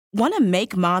Want to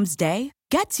make Mom's day?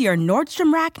 Get to your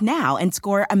Nordstrom Rack now and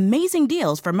score amazing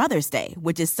deals for Mother's Day,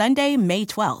 which is Sunday, May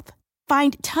 12th.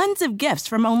 Find tons of gifts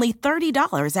from only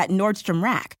 $30 at Nordstrom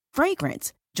Rack.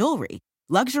 Fragrance, jewelry,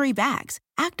 luxury bags,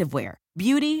 activewear,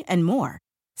 beauty, and more.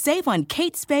 Save on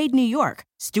Kate Spade New York,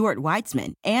 Stuart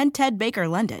Weitzman, and Ted Baker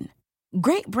London.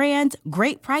 Great brands,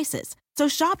 great prices. So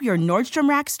shop your Nordstrom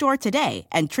Rack store today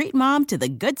and treat Mom to the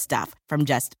good stuff from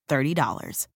just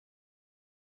 $30.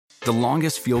 The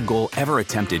longest field goal ever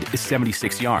attempted is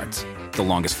 76 yards. The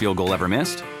longest field goal ever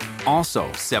missed?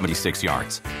 Also 76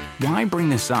 yards. Why bring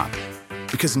this up?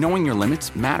 Because knowing your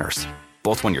limits matters,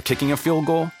 both when you're kicking a field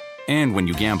goal and when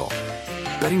you gamble.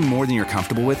 Betting more than you're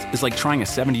comfortable with is like trying a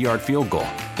 70-yard field goal.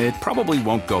 It probably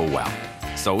won't go well.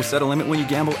 So set a limit when you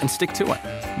gamble and stick to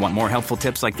it. Want more helpful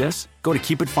tips like this? Go to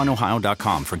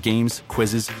keepitfunohio.com for games,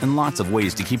 quizzes, and lots of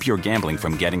ways to keep your gambling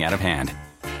from getting out of hand.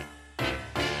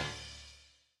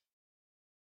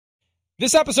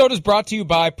 This episode is brought to you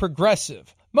by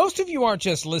Progressive. Most of you aren't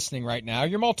just listening right now,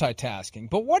 you're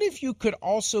multitasking. But what if you could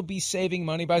also be saving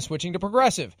money by switching to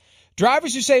Progressive?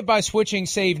 Drivers who save by switching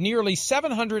save nearly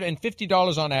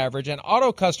 $750 on average, and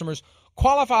auto customers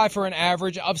qualify for an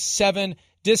average of 7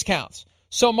 discounts.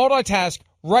 So multitask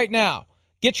right now.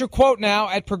 Get your quote now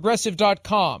at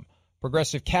Progressive.com.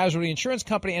 Progressive Casualty Insurance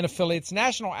Company and affiliates,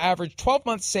 national average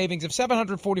 12-month savings of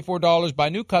 $744 by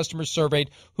new customers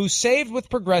surveyed who saved with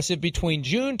Progressive between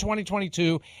June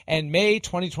 2022 and May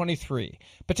 2023.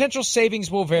 Potential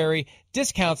savings will vary.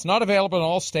 Discounts not available in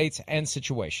all states and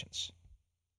situations.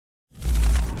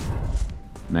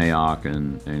 Mayock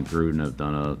and Gruden have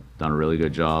done a really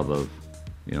good job of,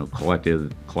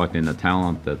 collecting the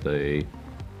talent that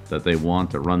they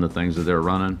want to run the things that they're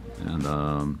running,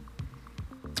 and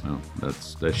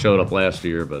that showed up last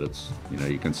year, but it's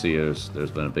you can see there's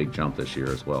been a big jump this year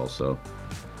as well. So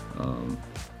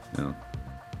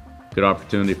good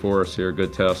opportunity for us here,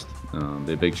 good test,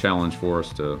 be a big challenge for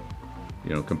us to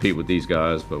compete with these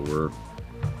guys, but we're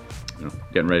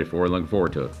getting ready for it, looking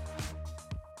forward to it.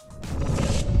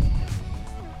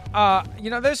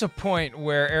 There's a point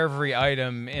where every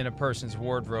item in a person's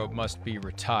wardrobe must be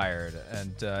retired.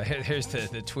 And here's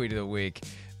the tweet of the week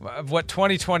of what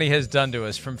 2020 has done to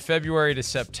us from February to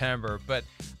September. But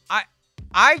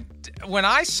when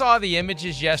I saw the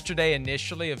images yesterday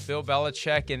initially of Bill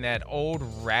Belichick in that old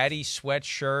ratty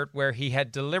sweatshirt where he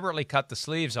had deliberately cut the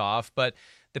sleeves off, but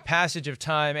the passage of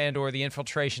time and or the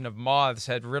infiltration of moths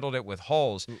had riddled it with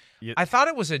holes. Yeah. I thought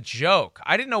it was a joke.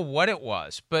 I didn't know what it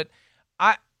was, but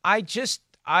I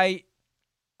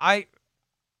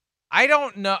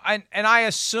don't know, and I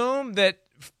assume that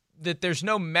there's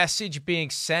no message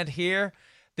being sent here,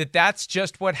 that's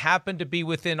just what happened to be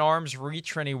within arm's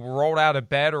reach when he rolled out of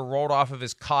bed or rolled off of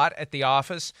his cot at the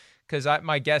office, because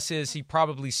my guess is he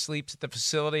probably sleeps at the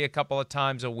facility a couple of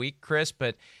times a week, Chris,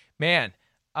 but man,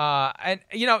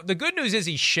 the good news is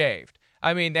he's shaved.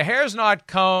 I mean, the hair's not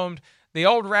combed, the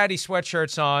old ratty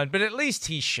sweatshirt's on, but at least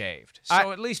he's shaved.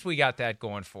 So at least we got that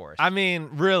going for us. I mean,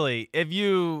 really, if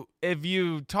you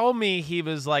told me he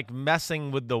was like messing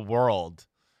with the world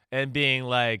and being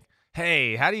like,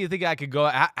 hey, how do you think I could go?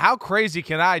 How crazy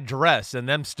can I dress? And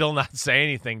them still not say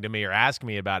anything to me or ask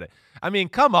me about it. I mean,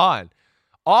 come on.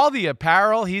 All the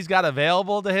apparel he's got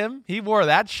available to him, he wore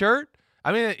that shirt.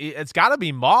 I mean, it's got to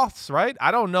be moths, right?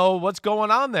 I don't know what's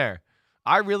going on there.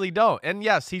 I really don't. And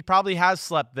yes, he probably has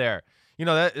slept there.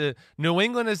 New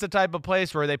England is the type of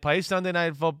place where they play Sunday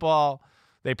Night Football.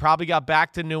 They probably got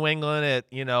back to New England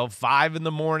at, 5 in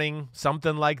the morning,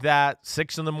 something like that,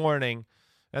 6 in the morning.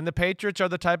 And the Patriots are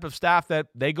the type of staff that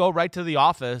they go right to the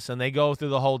office and they go through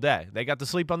the whole day. They got to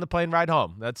sleep on the plane ride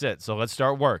home. That's it. So let's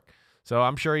start work. So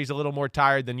I'm sure he's a little more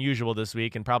tired than usual this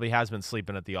week and probably has been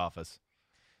sleeping at the office.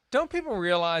 Don't people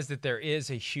realize that there is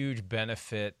a huge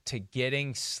benefit to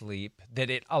getting sleep, that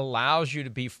it allows you to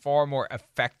be far more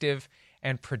effective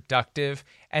and productive,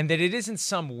 and that it isn't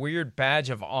some weird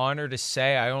badge of honor to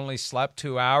say I only slept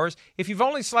 2 hours? If you've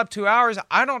only slept 2 hours,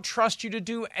 I don't trust you to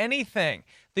do anything.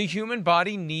 The human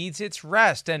body needs its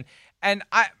rest, and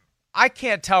I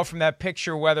can't tell from that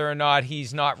picture whether or not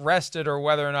he's not rested or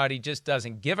whether or not he just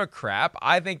doesn't give a crap.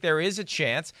 I think there is a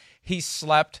chance he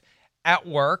slept at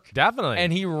work. Definitely.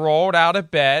 And he rolled out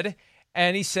of bed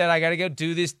and he said, I got to go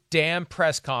do this damn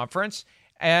press conference.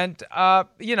 And,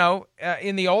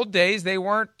 in the old days, they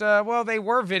weren't, they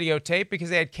were videotaped because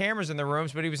they had cameras in the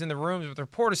rooms, but he was in the rooms with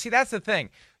reporters. See, that's the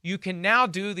thing. You can now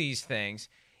do these things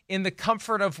in the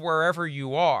comfort of wherever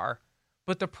you are.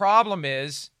 But the problem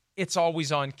is it's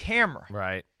always on camera.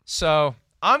 Right. So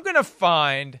I'm going to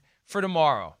find for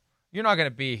tomorrow. You're not going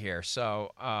to be here.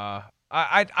 So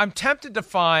I'm tempted to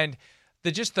find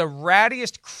the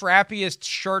rattiest, crappiest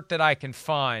shirt that I can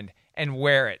find and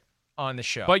wear it on the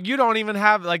show. But you don't even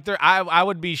have I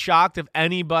would be shocked if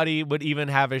anybody would even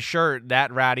have a shirt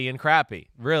that ratty and crappy.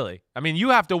 Really, I mean, you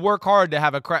have to work hard to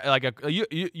have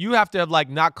you have to have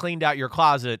not cleaned out your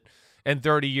closet in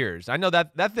 30 years. I know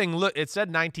that thing. Look, it said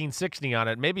 1960 on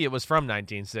it. Maybe it was from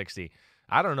 1960.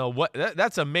 I don't know what.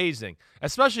 That's amazing,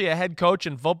 especially a head coach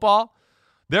in football.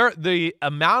 The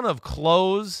amount of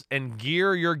clothes and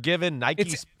gear you're given,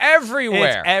 Nike's it's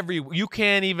everywhere. You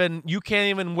can't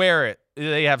even wear it.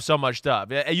 They have so much stuff.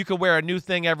 You could wear a new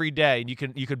thing every day, and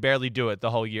you could barely do it the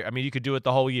whole year. I mean, you could do it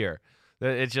the whole year.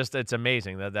 It's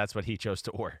amazing that's what he chose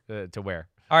to wear.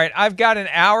 All right, I've got an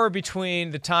hour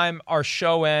between the time our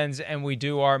show ends and we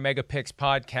do our Mega Picks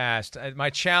podcast. My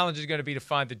challenge is going to be to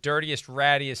find the dirtiest,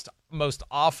 rattiest, most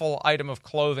awful item of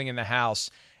clothing in the house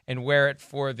and wear it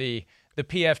for the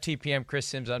PFTPM Chris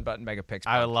Sims Unbuttoned Mega Picks podcast.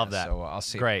 I would love that. So I'll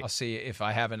see. Great. I'll see if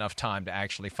I have enough time to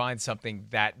actually find something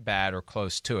that bad or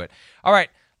close to it. All right,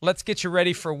 let's get you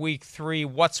ready for Week 3.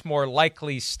 What's more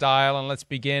likely style, and let's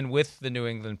begin with the New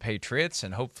England Patriots.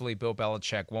 And hopefully, Bill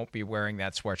Belichick won't be wearing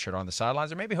that sweatshirt on the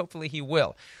sidelines, or maybe hopefully he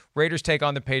will. Raiders take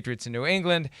on the Patriots in New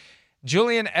England.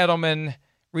 Julian Edelman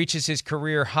reaches his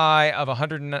career high of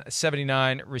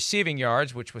 179 receiving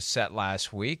yards, which was set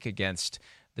last week against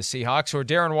the Seahawks, or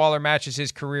Darren Waller matches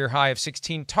his career high of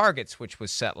 16 targets, which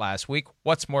was set last week.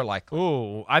 What's more likely?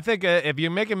 Ooh, I think if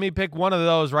you're making me pick one of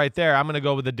those right there, I'm going to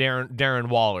go with the Darren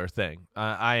Waller thing.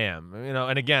 I am.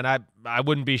 And again, I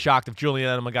wouldn't be shocked if Julian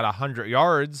Edelman got 100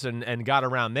 yards and got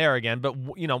around there again. But,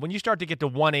 when you start to get to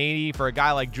 180 for a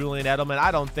guy like Julian Edelman,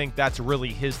 I don't think that's really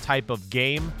his type of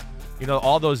game.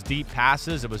 All those deep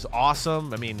passes, it was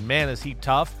awesome. I mean, man, is he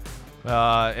tough.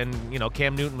 And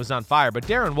Cam Newton was on fire. But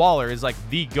Darren Waller is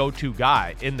the go-to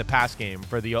guy in the pass game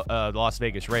for the Las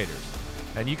Vegas Raiders.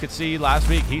 And you could see last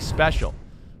week he's special.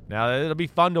 Now, it'll be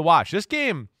fun to watch. This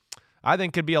game, I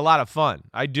think, could be a lot of fun.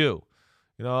 I do.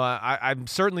 I'm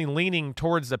certainly leaning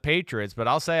towards the Patriots, but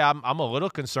I'll say I'm a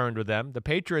little concerned with them. The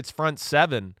Patriots front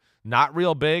seven, not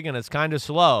real big, and it's kind of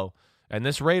slow. And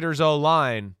this Raiders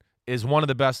O-line is one of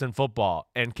the best in football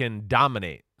and can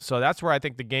dominate. So that's where I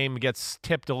think the game gets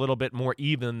tipped a little bit more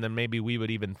even than maybe we would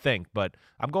even think. But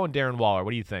I'm going Darren Waller. What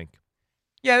do you think?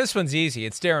 Yeah, this one's easy.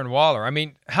 It's Darren Waller. I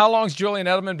mean, how long's Julian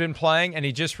Edelman been playing? And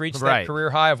he just reached that career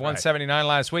high of 179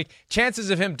 last week. Chances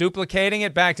of him duplicating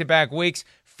it back-to-back weeks,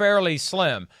 fairly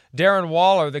slim. Darren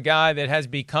Waller, the guy that has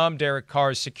become Derek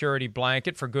Carr's security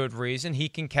blanket for good reason, he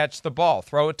can catch the ball.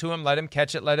 Throw it to him, let him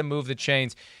catch it, let him move the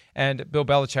chains. And Bill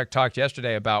Belichick talked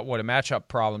yesterday about what a matchup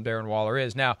problem Darren Waller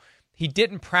is. Now, he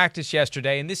didn't practice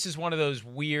yesterday, and this is one of those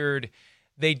weird,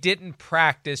 they didn't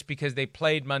practice because they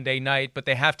played Monday night, but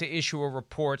they have to issue a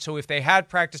report. So if they had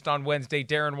practiced on Wednesday,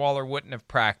 Darren Waller wouldn't have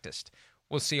practiced.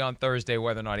 We'll see on Thursday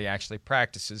whether or not he actually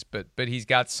practices, but he's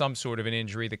got some sort of an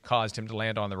injury that caused him to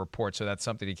land on the report, so that's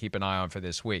something to keep an eye on for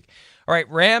this week. All right,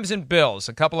 Rams and Bills,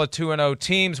 a couple of 2-0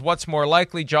 teams. What's more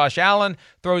likely, Josh Allen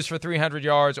throws for 300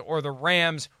 yards or the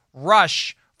Rams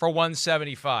rush for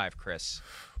 175, Chris?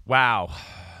 Wow.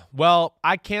 Well,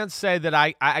 I can't say that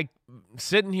I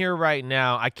sitting here right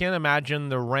now, I can't imagine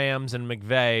the Rams and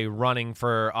McVay running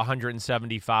for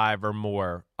 175 or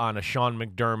more on a Sean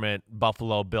McDermott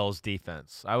Buffalo Bills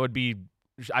defense. I would be,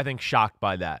 I think, shocked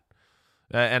by that.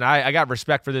 And I got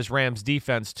respect for this Rams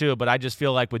defense too, but I just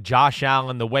feel like with Josh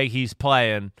Allen, the way he's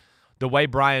playing, the way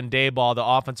Brian Daboll, the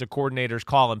offensive coordinator's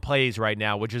calling plays right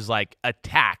now, which is like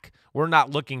attack. We're not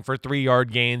looking for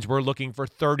 3-yard gains. We're looking for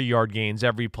 30-yard gains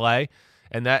every play.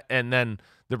 And then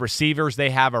the receivers they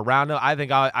have around him,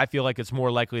 I feel like it's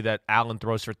more likely that Allen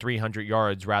throws for 300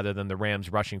 yards rather than the Rams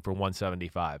rushing for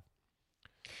 175.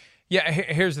 Yeah,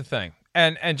 here's the thing.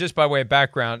 And just by way of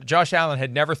background, Josh Allen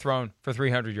had never thrown for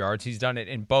 300 yards. He's done it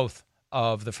in both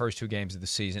of the first 2 games of the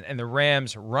season. And the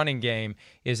Rams' running game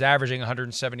is averaging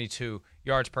 172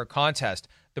 yards per contest.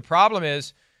 The problem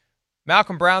is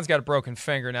Malcolm Brown's got a broken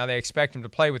finger. Now they expect him to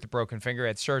play with the broken finger. He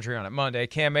had surgery on it Monday.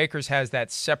 Cam Akers has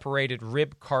that separated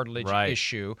rib cartilage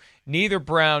issue. Neither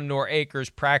Brown nor Akers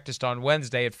practiced on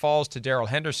Wednesday. It falls to Darrell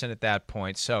Henderson at that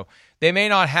point. So they may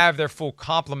not have their full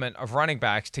complement of running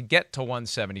backs to get to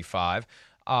 175,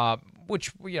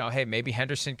 which, hey, maybe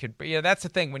Henderson could – that's the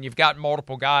thing. When you've got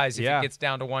multiple guys, if it gets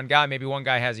down to one guy, maybe one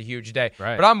guy has a huge day.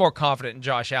 Right. But I'm more confident in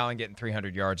Josh Allen getting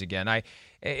 300 yards again.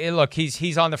 Look,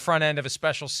 he's on the front end of a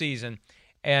special season,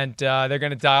 and they're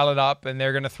going to dial it up, and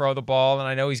they're going to throw the ball. And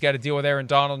I know he's got to deal with Aaron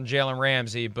Donald and Jalen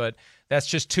Ramsey, but that's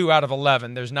just 2 out of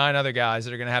 11. There's 9 other guys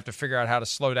that are going to have to figure out how to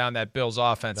slow down that Bills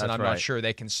offense, and I'm not sure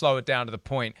they can slow it down to the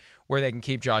point where they can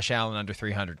keep Josh Allen under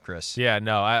 300, Chris. Yeah,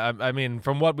 no, I mean,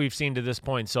 from what we've seen to this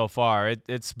point so far,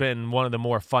 it's been one of the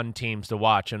more fun teams to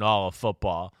watch in all of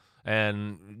football.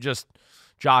 And just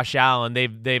Josh Allen,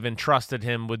 they've entrusted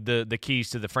him with the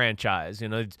keys to the franchise. You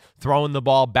know, throwing the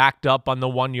ball backed up on the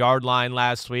 1 yard line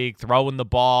last week, throwing the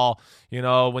ball, you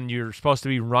know, when you're supposed to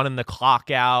be running the clock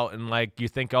out and like you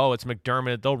think, oh, it's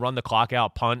McDermott, they'll run the clock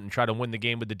out, punt, and try to win the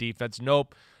game with the defense.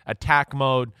 Nope, attack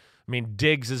mode. I mean,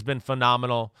 Diggs has been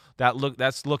phenomenal.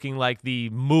 That's looking like the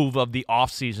move of the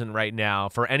offseason right now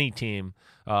for any team.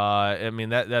 I mean,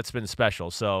 that's been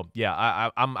special. So,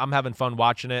 yeah, I'm having fun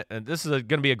watching it. And this is going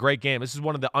to be a great game. This is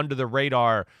one of the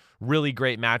under-the-radar, really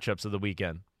great matchups of the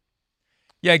weekend.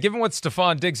 Yeah, given what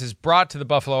Stephon Diggs has brought to the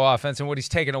Buffalo offense and what he's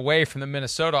taken away from the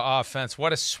Minnesota offense,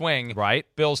 what a swing. Right.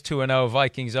 Bills 2-0,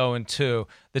 Vikings 0-2.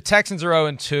 The Texans are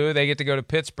 0-2. They get to go to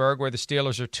Pittsburgh, where the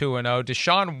Steelers are 2-0.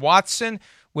 Deshaun Watson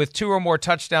with 2 or more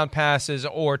touchdown passes,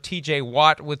 or T.J.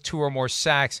 Watt with 2 or more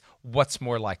sacks. What's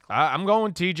more likely? I'm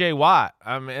going T.J. Watt.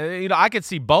 I mean, you know, I could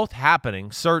see both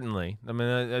happening, certainly. I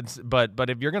mean, but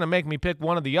if you're going to make me pick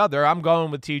one or the other, I'm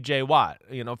going with T.J. Watt.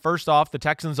 You know, first off, the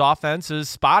Texans' offense is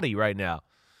spotty right now.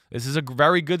 This is a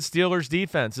very good Steelers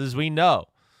defense, as we know.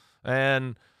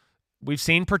 And we've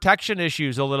seen protection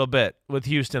issues a little bit with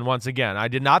Houston once again. I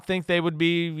did not think they would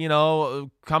be, you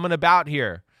know, coming about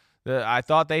here. I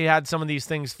thought they had some of these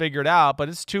things figured out, but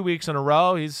it's 2 weeks in a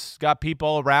row. He's got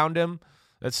people around him.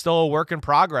 It's still a work in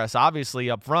progress,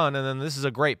 obviously, up front, and then this is a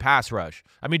great pass rush.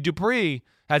 I mean, Dupree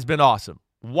has been awesome.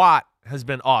 Watt has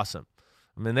been awesome.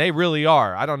 I mean, they really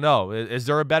are. I don't know. Is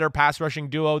there a better pass rushing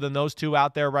duo than those two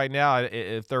out there right now?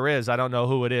 If there is, I don't know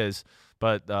who it is,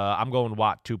 but I'm going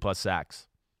Watt 2+ sacks.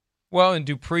 Well, and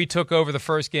Dupree took over the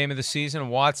first game of the season.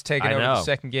 Watt's taken over the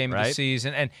second game of the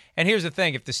season. And here's the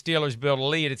thing. If the Steelers build a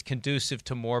lead, it's conducive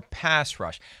to more pass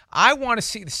rush. I want to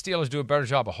see the Steelers do a better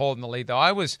job of holding the lead, though.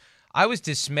 I was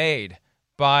dismayed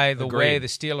by the way the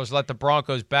Steelers let the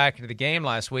Broncos back into the game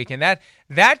last week. And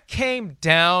that came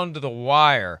down to the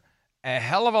wire a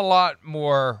hell of a lot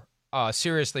more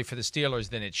seriously for the Steelers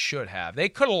than it should have. They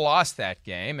could have lost that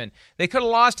game, and they could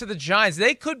have lost to the Giants.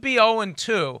 They could be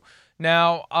 0-2.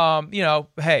 Now, you know,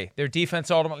 hey, their defense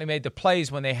ultimately made the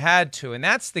plays when they had to, and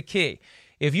that's the key.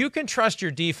 If you can trust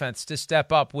your defense to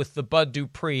step up with the Bud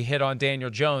Dupree hit on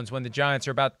Daniel Jones when the Giants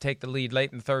are about to take the lead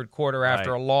late in the third quarter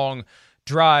after a long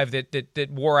drive that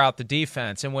wore out the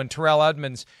defense, and when Terrell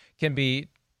Edmonds can be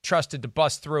trusted to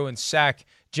bust through and sack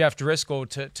Jeff Driscoll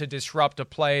to disrupt a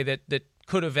play that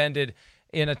could have ended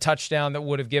in a touchdown that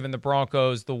would have given the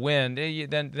Broncos the win,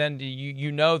 then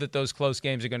you know that those close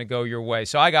games are going to go your way.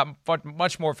 So I got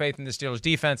much more faith in the Steelers'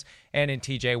 defense and in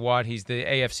T.J. Watt. He's the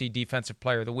AFC Defensive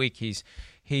Player of the Week. He's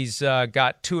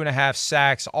got 2.5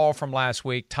 sacks, all from last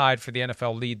week, tied for the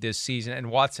NFL lead this season, and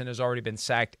Watson has already been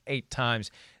sacked 8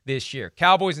 times this year.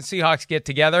 Cowboys and Seahawks get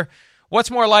together.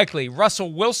 What's more likely,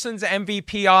 Russell Wilson's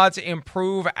MVP odds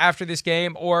improve after this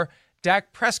game, or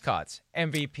Dak Prescott's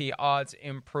MVP odds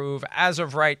improve? As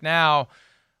of right now,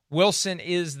 Wilson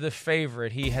is the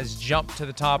favorite. He has jumped to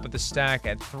the top of the stack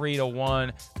at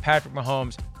 3-1. Patrick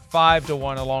Mahomes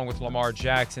 5-1, along with Lamar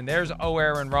Jackson. There's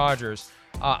Aaron Rodgers.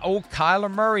 Kyler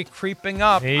Murray creeping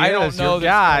up. I don't know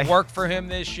that's going to work for him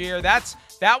this year.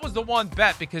 That was the one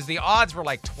bet because the odds were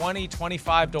like 20,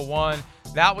 25-1.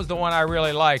 That was the one I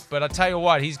really liked. But I'll tell you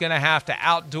what, he's going to have to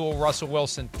outduel Russell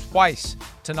Wilson twice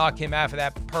to knock him off of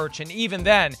that perch. And even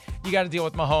then, you got to deal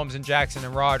with Mahomes and Jackson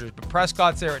and Rodgers. But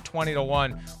Prescott's there at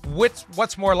 20-1.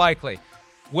 What's more likely?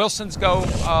 Wilson's go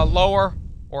lower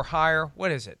or higher?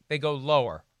 What is it? They go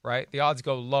lower, right? The odds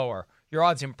go lower. Your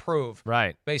odds improve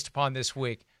based upon this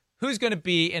week. Who's going to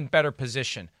be in better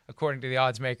position, according to the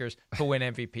odds makers, to win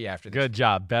MVP after this? Good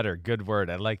job. Better. Good word.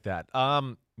 I like that.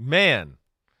 Man,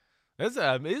 this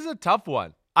is a tough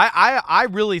one. I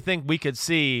really think we could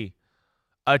see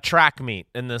a track meet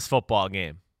in this football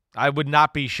game. I would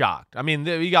not be shocked. I mean,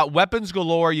 you got weapons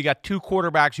galore. You got 2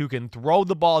 quarterbacks who can throw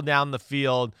the ball down the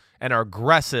field and are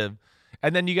aggressive.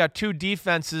 And then you got 2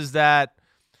 defenses that,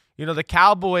 you know, the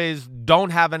Cowboys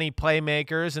don't have any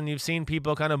playmakers, and you've seen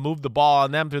people kind of move the ball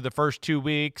on them through the first 2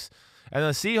 weeks. And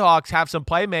the Seahawks have some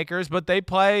playmakers, but they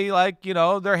play like, you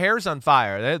know, their hair's on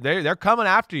fire. They're coming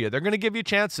after you. They're going to give you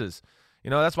chances. You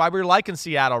know, that's why we're liking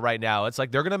Seattle right now. It's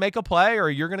like they're going to make a play, or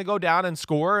you're going to go down and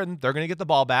score, and they're going to get the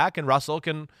ball back, and Russell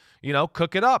can, you know,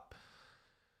 cook it up.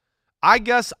 I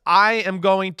guess I am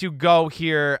going to go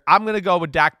here. I'm going to go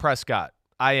with Dak Prescott.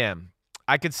 I am.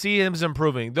 I could see him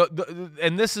improving.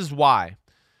 And this is why.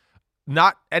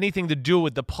 not anything to do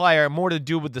with the player, more to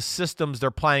do with the systems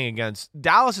they're playing against.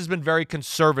 Dallas has been very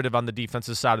conservative on the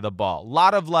defensive side of the ball. A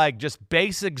lot of just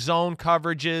basic zone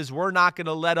coverages. We're not going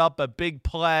to let up a big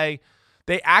play.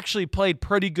 They actually played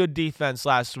pretty good defense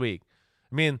last week.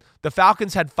 I mean, the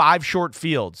Falcons had 5 short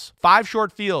fields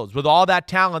with all that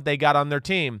talent they got on their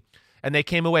team, and they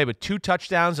came away with 2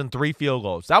 touchdowns and 3 field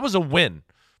goals. That was a win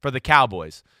for the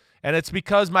Cowboys. And it's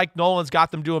because Mike Nolan's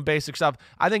got them doing basic stuff.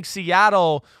 I think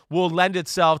Seattle will lend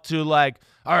itself to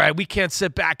all right, we can't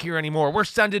sit back here anymore. We're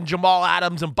sending Jamal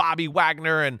Adams and Bobby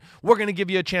Wagner, and we're going to give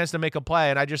you a chance to make a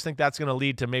play. And I just think that's going to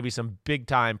lead to maybe some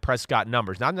big-time Prescott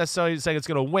numbers. Not necessarily saying it's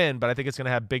going to win, but I think it's going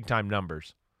to have big-time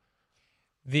numbers.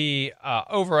 The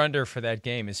over-under for that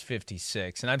game is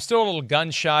 56. And I'm still a little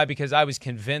gun-shy because I was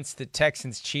convinced that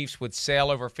Texans-Chiefs would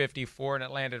sail over 54, and it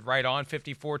landed right on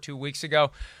 54 2 weeks ago.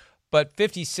 But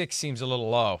 56 seems a little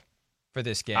low for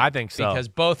this game. I think so. Because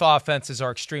both offenses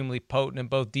are extremely potent and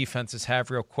both defenses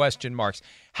have real question marks.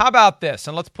 How about this?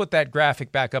 And let's put that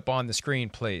graphic back up on the screen,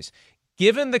 please.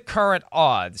 Given the current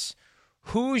odds,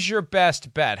 who's your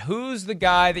best bet? Who's the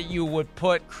guy that you would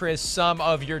put, Chris, some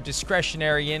of your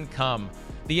discretionary income,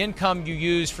 the income you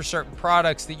use for certain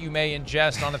products that you may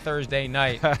ingest on a Thursday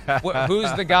night?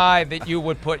 Who's the guy that you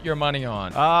would put your money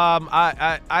on?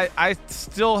 I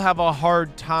still have a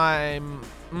hard time.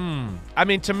 I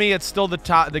mean, to me, it's still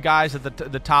the guys at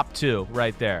the top 2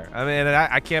 right there. I mean,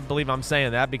 I can't believe I'm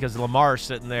saying that because Lamar's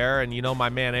sitting there, and my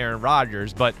man Aaron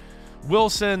Rodgers. But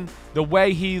Wilson, the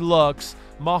way he looks,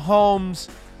 Mahomes.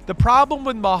 The problem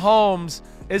with Mahomes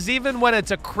is even when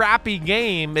it's a crappy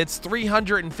game, it's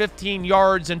 315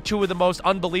 yards and 2 of the most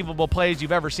unbelievable plays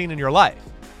you've ever seen in your life.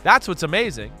 That's what's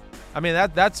amazing. I mean,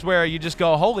 that's where you just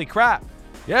go, holy crap.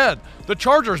 Yeah, the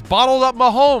Chargers bottled up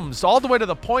Mahomes all the way to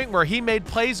the point where he made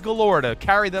plays galore to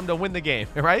carry them to win the game,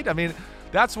 right? I mean,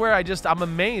 that's where I'm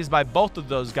amazed by both of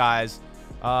those guys.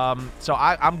 So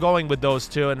I'm going with those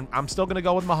 2, and I'm still going to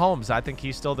go with Mahomes. I think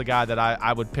he's still the guy that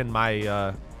I would pin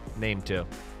my name to.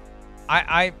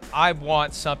 I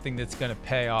want something that's going to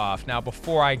pay off. Now,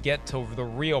 before I get to the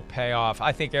real payoff,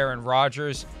 I think Aaron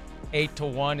Rodgers,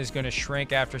 8-1, is going to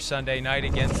shrink after Sunday night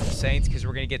against the Saints because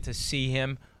we're going to get to see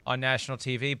him on national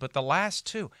TV. But the last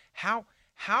 2, how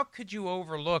could you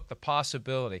overlook the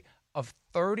possibility of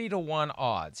 30-1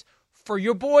 odds for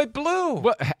your boy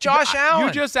Blue, Josh Allen?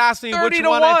 You just asked me which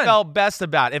one I felt best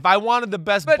about. If I wanted the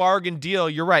best bargain deal,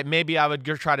 you're right. Maybe I would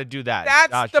try to do that.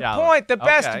 That's Josh the Allen. point. The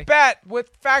best bet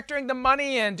with factoring the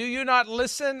money in. Do you not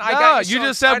listen? No, you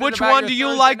just said which one do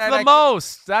you like the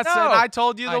most. That's it. I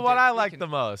told you the one I like the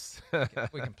most.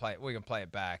 We can play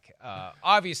it back.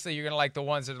 Obviously, you're going to like the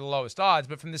ones that are the lowest odds,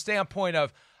 but from the standpoint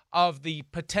of the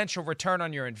potential return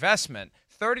on your investment,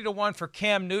 30-1 for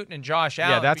Cam Newton and Josh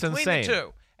Allen. Yeah, that's between insane. The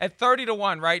 2. At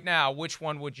 30-1 right now, which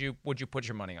one would you put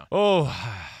your money on? Oh,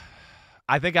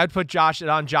 I think I'd put Josh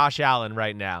Allen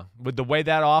right now with the way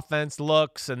that offense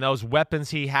looks and those weapons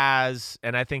he has.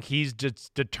 And I think he's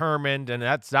just determined, and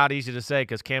that's not easy to say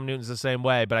because Cam Newton's the same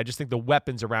way. But I just think the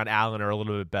weapons around Allen are a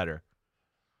little bit better.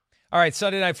 All right,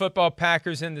 Sunday Night Football,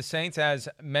 Packers and the Saints, as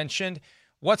mentioned.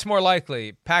 What's more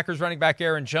likely, Packers running back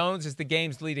Aaron Jones is the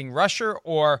game's leading rusher,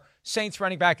 or Saints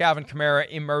running back Alvin Kamara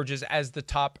emerges as the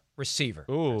top receiver?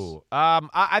 Ooh,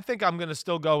 I think I'm going to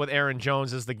still go with Aaron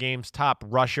Jones as the game's top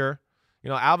rusher.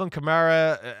 Alvin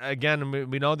Kamara, again,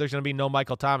 we know there's going to be no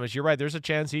Michael Thomas. You're right. There's a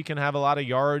chance he can have a lot of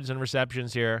yards and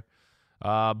receptions here.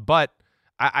 But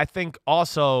I think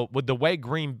also with the way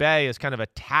Green Bay is kind of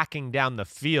attacking down the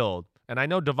field, and I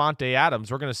know Devontae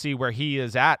Adams, we're going to see where he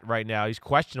is at right now. He's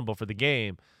questionable for the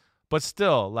game. But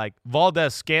still,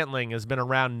 Valdez-Scantling has been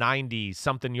around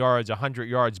 90-something yards, 100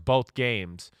 yards both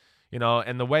games.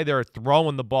 And the way they're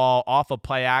throwing the ball off of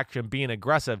play action, being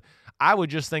aggressive, I would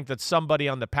just think that somebody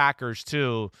on the Packers,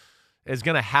 too, is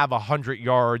going to have 100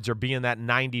 yards or be in that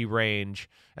 90 range.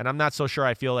 And I'm not so sure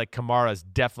I feel like Kamara is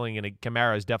definitely going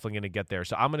to get there.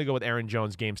 So I'm going to go with Aaron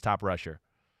Jones, game's top rusher.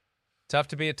 Tough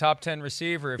to be a top 10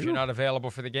 receiver if you're not available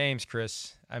for the games,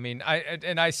 Chris. I mean,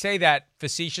 I say that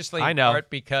facetiously in part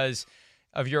because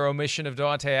of your omission of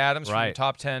Devontae Adams from the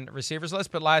top 10 receivers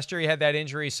list. But last year he had that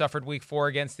injury he suffered week 4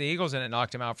 against the Eagles, and it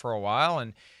knocked him out for a while.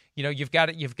 And you've got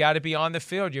to be on the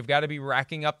field. You've got to be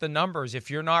racking up the numbers. If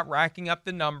you're not racking up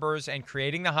the numbers and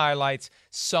creating the highlights,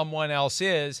 someone else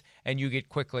is, and you get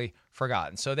quickly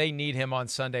forgotten. So they need him on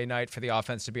Sunday night for the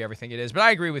offense to be everything it is. But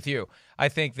I agree with you. I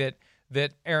think that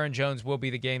Aaron Jones will be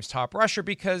the game's top rusher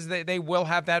because they will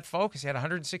have that focus. He had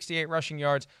 168 rushing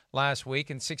yards last week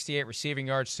and 68 receiving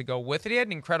yards to go with it. He had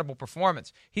an incredible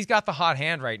performance. He's got the hot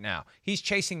hand right now. He's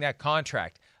chasing that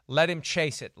contract. Let him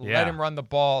chase it. Yeah. Let him run the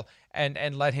ball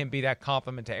and let him be that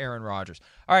complement to Aaron Rodgers.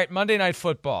 All right, Monday Night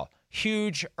Football.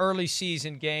 Huge early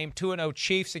season game. 2-0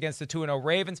 Chiefs against the 2-0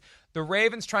 Ravens. The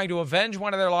Ravens trying to avenge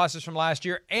one of their losses from last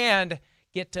year and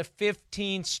get to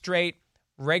 15 straight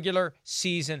regular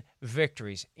season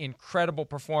victories. Incredible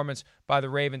performance by the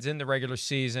Ravens in the regular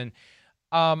season.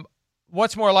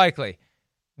 What's more likely?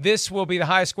 This will be the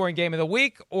highest scoring game of the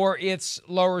week, or it's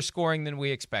lower scoring than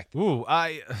we expected? Ooh,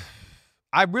 I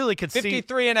really could see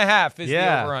 53.5 is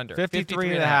the over-under.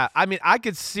 53.5. I mean, I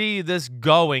could see this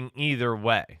going either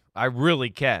way. I really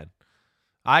can.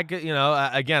 I could,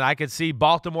 again, I could see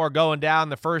Baltimore going down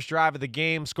the first drive of the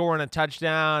game, scoring a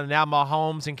touchdown, and now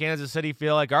Mahomes and Kansas City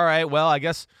feel like, all right, well, I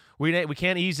guess we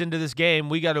can't ease into this game.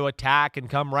 We got to attack and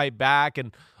come right back,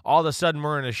 and all of a sudden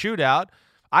we're in a shootout.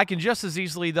 I can just as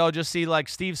easily, though, just see like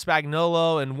Steve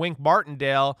Spagnuolo and Wink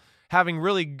Martindale having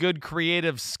really good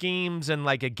creative schemes and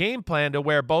like a game plan to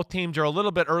where both teams are a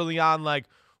little bit early on like,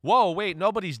 whoa, wait,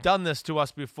 nobody's done this to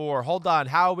us before. Hold on.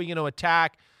 How are we going to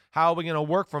attack? How are we going to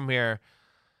work from here?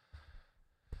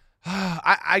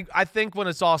 I think when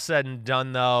it's all said and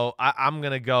done, though, I'm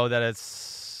going to go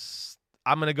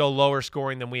I'm going to go lower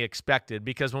scoring than we expected,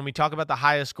 because when we talk about the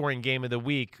highest scoring game of the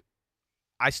week,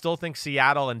 I still think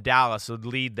Seattle and Dallas would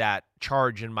lead that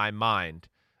charge in my mind.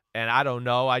 And I don't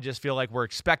know. I just feel like we're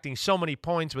expecting so many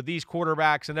points with these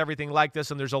quarterbacks and everything like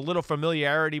this, and there's a little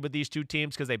familiarity with these two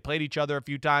teams because they played each other a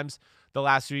few times the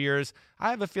last few years. I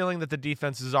have a feeling that the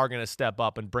defenses are going to step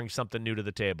up and bring something new to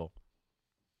the table.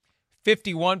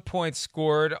 51 points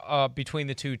scored between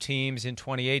the two teams in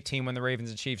 2018 when the Ravens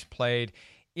and Chiefs played.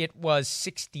 It was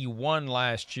 61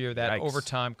 last year, that Yikes.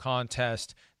 overtime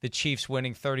contest, the Chiefs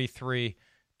winning 33-28.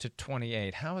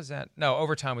 How is that? No,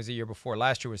 overtime was the year before.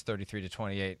 Last year was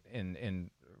 33-28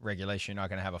 in regulation. You're not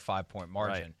going to have a 5-point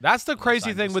margin. Right. That's the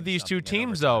crazy thing with these two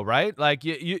teams, though, right? Like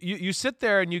you sit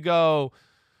there and you go,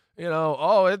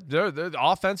 the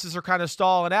offenses are kind of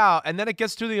stalling out, and then it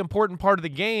gets to the important part of the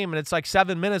game, and it's like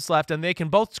 7 minutes left, and they can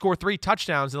both score 3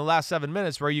 touchdowns in the last 7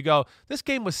 minutes, where you go, this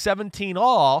game was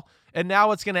 17-all, and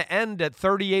now it's going to end at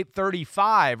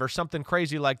 38-35 or something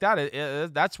crazy like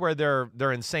that. That's where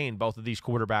they're insane, both of these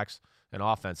quarterbacks and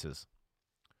offenses.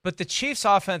 But the Chiefs'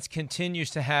 offense continues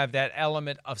to have that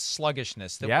element of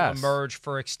sluggishness that will emerge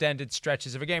for extended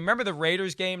stretches of a game. Remember the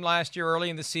Raiders game last year early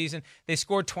in the season? They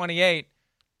scored 28.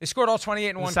 They scored all 28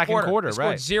 in one second quarter. They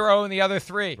scored 0 in the other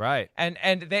 3. Right. And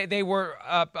they were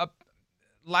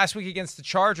last week against the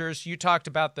Chargers. You talked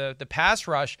about the pass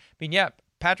rush. I mean,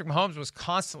 Patrick Mahomes was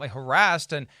constantly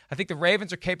harassed, and I think the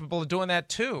Ravens are capable of doing that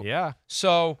too. Yeah.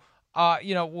 So, I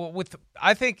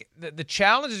think the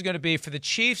challenge is going to be for the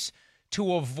Chiefs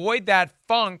to avoid that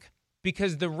funk,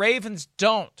 because the Ravens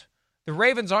don't. The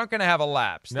Ravens aren't going to have a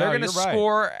lapse. They're going to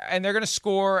score, and they're going to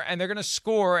score, and they're going to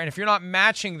score, and if you're not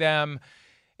matching them,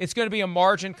 it's going to be a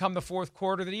margin come the fourth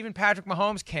quarter that even Patrick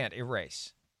Mahomes can't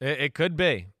erase. It could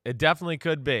be. It definitely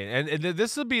could be. And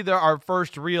this will be our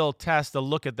first real test to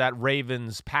look at that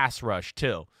Ravens pass rush,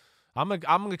 too.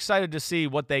 I'm excited to see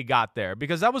what they got there,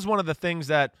 because that was one of the things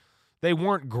that they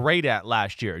weren't great at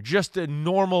last year, just a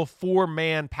normal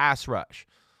 4-man pass rush.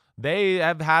 They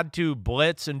have had to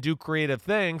blitz and do creative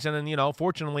things, and then,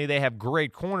 fortunately, they have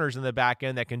great corners in the back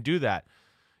end that can do that.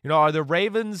 Are the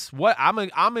Ravens, what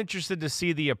I'm interested to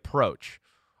see the approach.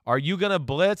 Are you going to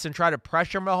blitz and try to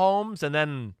pressure Mahomes and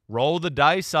then roll the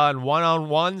dice on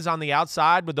one-on-ones on the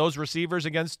outside with those receivers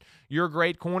against your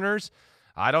great corners?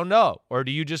 I don't know. Or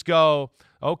do you just go,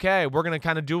 okay, we're going to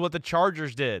kind of do what the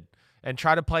Chargers did and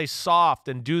try to play soft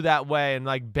and do that way and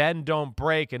like bend, don't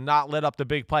break, and not let up the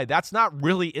big play? That's not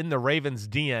really in the Ravens'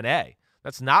 DNA.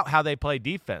 That's not how they play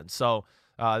defense. So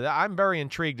I'm very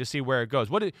intrigued to see where it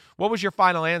goes. What was your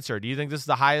final answer? Do you think this is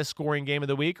the highest scoring game of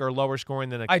the week or lower scoring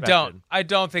than expected? I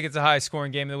don't think it's the highest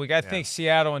scoring game of the week. I think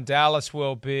Seattle and Dallas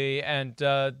will be, and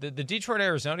the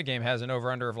Detroit-Arizona game has an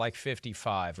over-under of like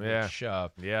 55, which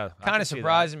kind of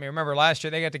surprised me. Remember last year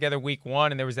they got together week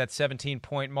 1 and there was that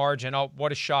 17-point margin. Oh,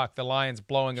 what a shock. The Lions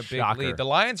blowing a big lead. The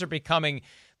Lions are becoming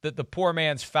the poor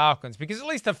man's Falcons, because at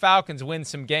least the Falcons win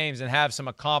some games and have some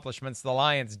accomplishments. The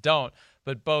Lions don't.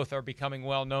 But both are becoming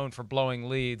well known for blowing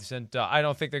leads, and I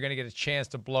don't think they're going to get a chance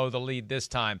to blow the lead this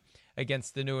time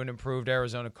against the new and improved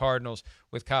Arizona Cardinals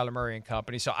with Kyler Murray and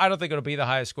company. So I don't think it'll be the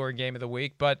highest scoring game of the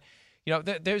week. But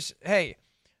there's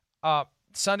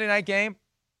Sunday night game,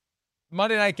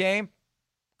 Monday night game,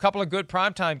 couple of good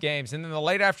primetime games, and then the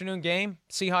late afternoon game,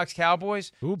 Seahawks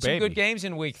Cowboys. Ooh, some good games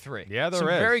in week 3. Yeah, there some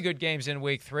is. Very good games in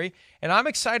week 3, and I'm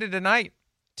excited tonight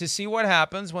to see what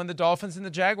happens when the Dolphins and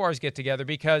the Jaguars get together,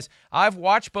 because I've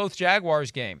watched both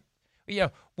Jaguars game.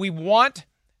 We want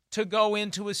to go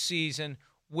into a season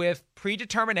with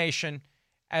predetermination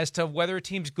as to whether a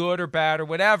team's good or bad or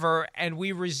whatever, and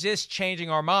we resist changing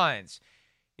our minds.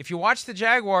 If you watch the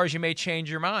Jaguars, you may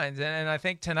change your minds. And I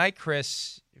think tonight,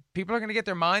 Chris, people are going to get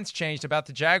their minds changed about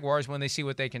the Jaguars when they see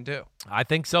what they can do. I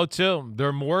think so, too.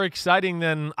 They're more exciting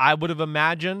than I would have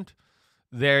imagined.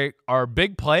 There are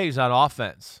big plays on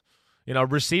offense. You know,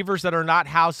 receivers that are not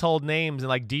household names, and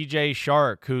like DJ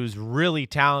Shark, who's really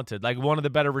talented, like one of the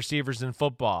better receivers in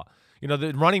football. You know,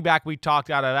 the running back we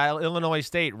talked out of Illinois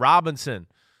State, Robinson.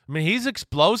 I mean, he's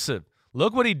explosive.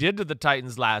 Look what he did to the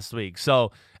Titans last week.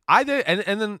 So and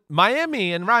then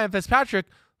Miami and Ryan Fitzpatrick,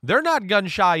 they're not gun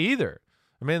shy either.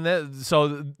 I mean,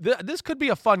 this could be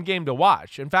a fun game to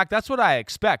watch. In fact, that's what I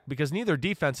expect, because neither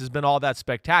defense has been all that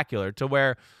spectacular, to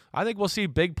where I think we'll see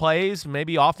big plays,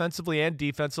 maybe offensively and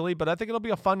defensively, but I think it'll be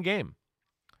a fun game.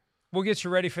 We'll get you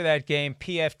ready for that game,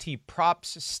 PFT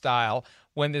props style,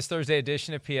 when this Thursday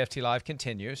edition of PFT Live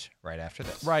continues right after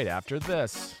this. Right after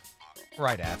this.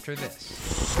 Right after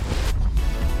this.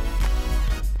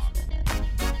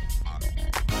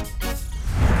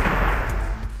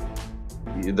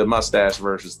 The mustache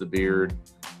versus the beard.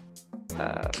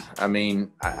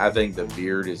 I think the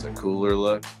beard is a cooler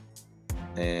look.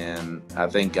 And I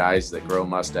think guys that grow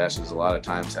mustaches a lot of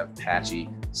times have patchy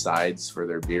sides for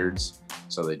their beards,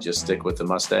 so they just stick with the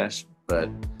mustache. But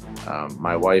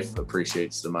my wife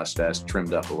appreciates the mustache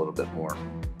trimmed up a little bit more,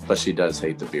 but she does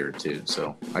hate the beard too.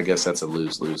 So I guess that's a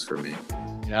lose-lose for me.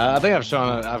 Yeah, I think I've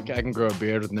shown I can grow a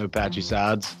beard with no patchy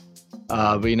sides.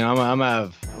 But you know, I'm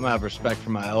gonna have respect for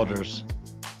my elders.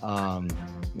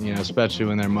 You know, especially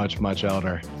when they're much, much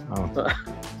elder.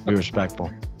 Be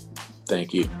respectful.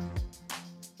 Thank you.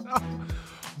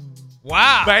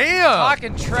 Wow. Bam.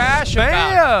 Talking trash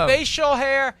about facial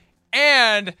hair,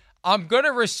 and I'm going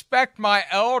to respect my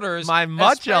elders. My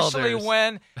much especially elders.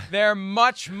 when they're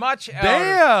much, much elders.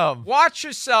 Bam. Watch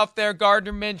yourself there,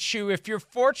 Gardner Minshew. If you're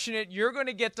fortunate, you're going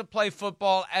to get to play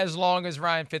football as long as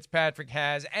Ryan Fitzpatrick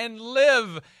has and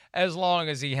live as long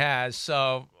as he has.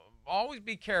 So always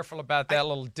be careful about that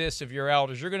little diss of your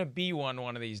elders. You're going to be one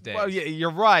of these days. Well, yeah,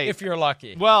 you're right. If you're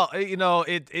lucky. Well, you know,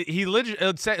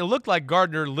 it looked like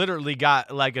Gardner literally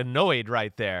got like annoyed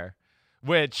right there,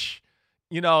 which,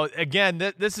 you know,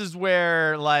 again, this is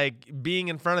where like being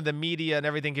in front of the media and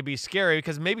everything can be scary,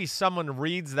 because maybe someone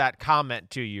reads that comment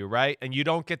to you, right? And you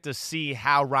don't get to see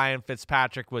how Ryan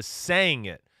Fitzpatrick was saying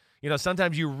it. You know,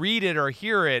 sometimes you read it or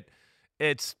hear it.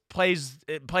 It plays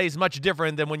much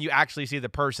different than when you actually see the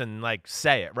person like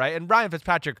say it, right? And Ryan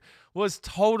Fitzpatrick was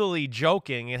totally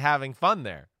joking and having fun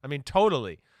there. I mean,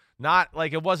 totally. Not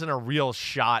like it wasn't a real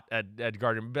shot at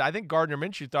Gardner, but I think Gardner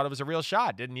Minshew thought it was a real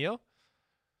shot, didn't you?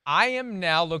 I am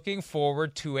now looking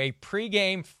forward to a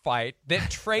pregame fight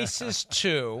that traces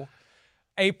to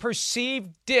a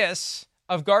perceived diss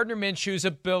of Gardner Minshew's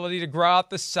ability to grow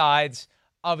out the sides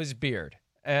of his beard.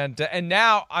 And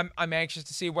now I'm anxious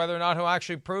to see whether or not he'll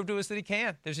actually prove to us that he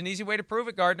can. There's an easy way to prove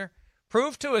it, Gardner.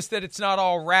 Prove to us that it's not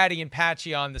all ratty and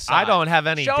patchy on the side. I don't have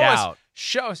any doubt.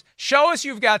 Show us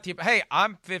you've got the. Hey,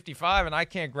 I'm 55 and I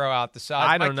can't grow out the sides.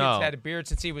 I don't know. My kid's had a beard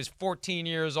since he was 14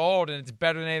 years old, and it's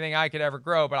better than anything I could ever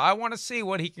grow. But I want to see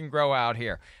what he can grow out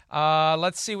here.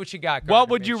 Let's see what you got. Gardner What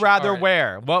would you Minshew. rather Right.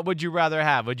 wear? What would you rather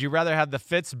have? Would you rather have the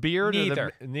Fitz beard?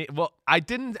 Neither. Well, I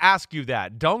didn't ask you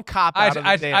that. Don't cop out of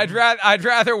the damn. I'd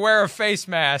rather wear a face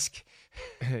mask.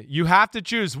 You have to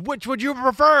choose. Which would you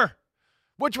prefer?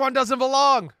 Which one doesn't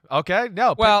belong? Okay,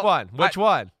 no, pick one. Which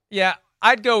one? Yeah,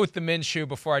 I'd go with the Minshew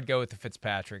before I'd go with the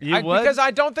Fitzpatrick. You would? Because I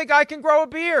don't think I can grow a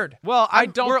beard. Well, I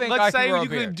don't think let's I say can grow a you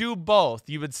beard. can do both.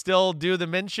 You would still do the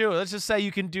Minshew. Let's just say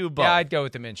you can do both. Yeah, I'd go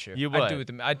with the Minshew. You would. I'd do with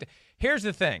the. Here's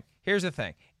the thing.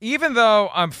 Even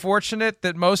though I'm fortunate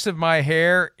that most of my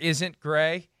hair isn't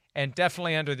gray, and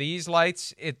definitely under these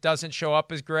lights, it doesn't show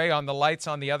up as gray. On the lights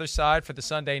on the other side for the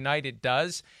Sunday night, it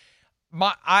does.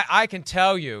 I can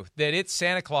tell you that it's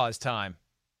Santa Claus time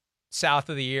south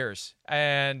of the ears,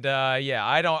 and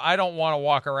I don't want to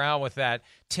walk around with that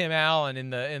Tim Allen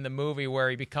in the movie where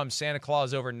he becomes Santa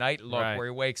Claus overnight look, Right. where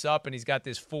he wakes up and he's got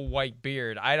this full white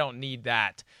beard. I don't need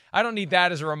that. I don't need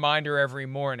that as a reminder every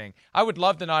morning. I would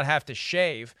love to not have to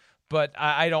shave, but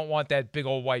I don't want that big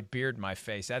old white beard in my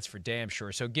face. That's for damn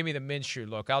sure. So give me the Minshew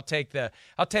look. I'll take the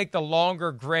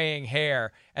longer graying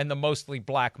hair and the mostly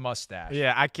black mustache.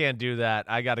 Yeah, I can't do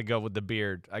that. I got to go with the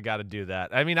beard. I got to do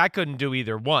that. I mean, I couldn't do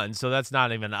either one, so that's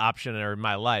not even an option in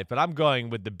my life, but I'm going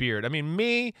with the beard. I mean,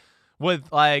 me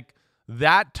with like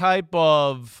that type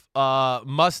of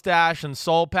mustache and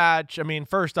soul patch. I mean,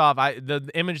 first off, the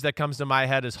image that comes to my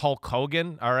head is Hulk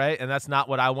Hogan, all right? And that's not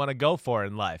what I want to go for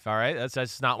in life, all right?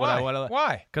 That's not what I want to.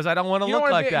 Why? Because I don't want to look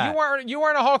like that. You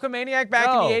weren't a Hulkamaniac back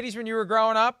in the 80s when you were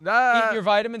growing up? Eating your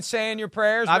vitamins, saying your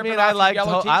prayers, I mean, I liked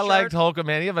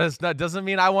Hulkamania, but that doesn't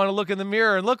mean I want to look in the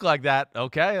mirror and look like that,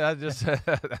 okay?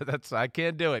 I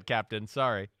can't do it, Captain.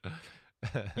 Sorry.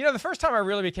 The first time I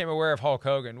really became aware of Hulk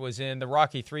Hogan was in the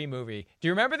Rocky III movie. Do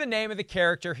you remember the name of the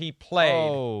character he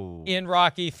played in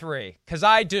Rocky III? Because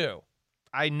I do.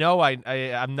 I know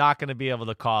I'm not going to be able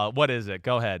to call it. What is it?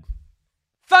 Go ahead.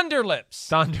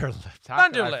 Thunderlips.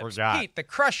 I forgot. Pete, the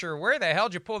Crusher. Where the hell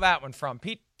did you pull that one from?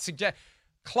 Pete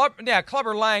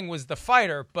Clubber Lang was the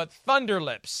fighter, but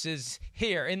Thunderlips is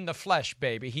here in the flesh,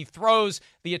 baby. He throws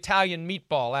the Italian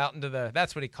meatball out into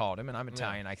that's what he called him, and I'm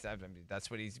Italian. Yeah.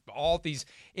 That's what all these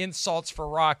insults for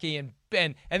Rocky, and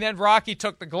then Rocky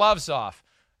took the gloves off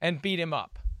and beat him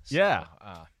up. So,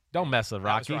 don't mess with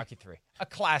Rocky. That was Rocky III. A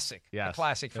classic. Yes, a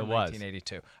classic from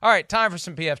 1982. All right, time for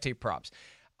some PFT props.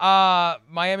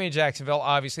 Miami and Jacksonville,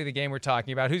 obviously the game we're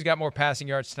talking about. Who's got more passing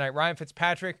yards tonight, Ryan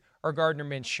Fitzpatrick or Gardner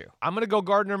Minshew? I'm going to go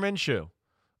Gardner Minshew.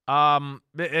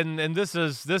 And this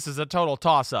is a total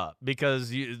toss-up because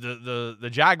the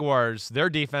Jaguars, their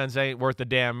defense ain't worth a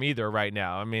damn either right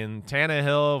now. I mean,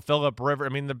 Tannehill, Phillip Rivers. I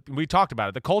mean, we talked about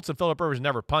it. The Colts and Phillip Rivers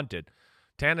never punted.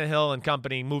 Tannehill and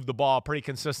company moved the ball pretty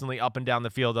consistently up and down the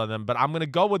field on them. But I'm going to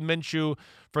go with Minshew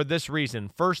for this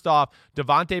reason. First off,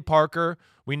 Devontae Parker,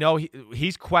 we know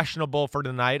he's questionable for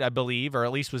tonight, I believe, or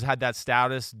at least had that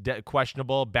status,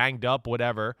 questionable, banged up,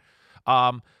 whatever.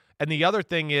 And the other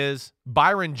thing is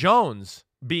Byron Jones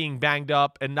being banged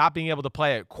up and not being able to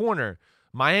play at corner.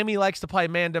 Miami likes to play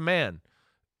man-to-man.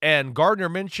 And Gardner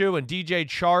Minshew and DJ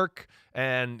Chark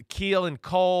and Keelan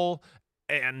Cole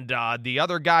and the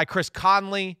other guy, Chris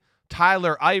Conley,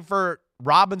 Tyler Eifert,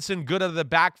 Robinson, good out of the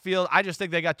backfield. I just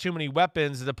think they got too many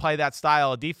weapons to play that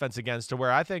style of defense against, to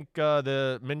where I think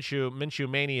the Minshew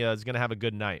mania is going to have a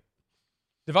good night.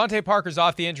 Devontae Parker's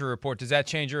off the injury report. Does that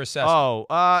change your assessment?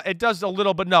 It does a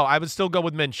little, but no, I would still go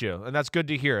with Minshew, and that's good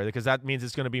to hear because that means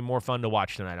it's going to be more fun to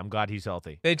watch tonight. I'm glad he's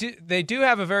healthy. They do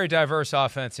have a very diverse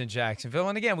offense in Jacksonville,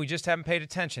 and again, we just haven't paid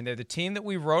attention. They're the team that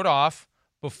we wrote off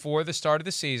before the start of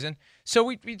the season, so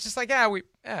we just like,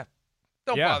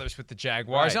 don't bother us with the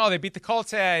Jaguars. Right. Oh, they beat the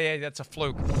Colts. Yeah, that's a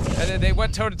fluke. And then they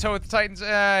went toe-to-toe with the Titans.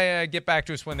 Get back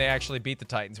to us when they actually beat the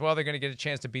Titans. Well, they're going to get a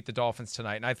chance to beat the Dolphins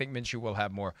tonight, and I think Minshew will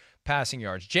have more passing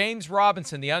yards. James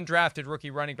Robinson, the undrafted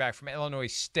rookie running back from Illinois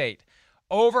State.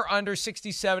 Over under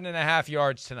 67.5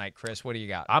 yards tonight, Chris. What do you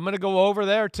got? I'm going to go over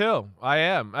there, too. I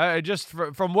am.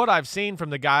 From what I've seen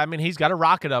from the guy, I mean, he's got a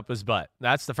rocket up his butt.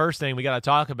 That's the first thing we got to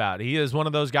talk about. He is one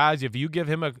of those guys, if you give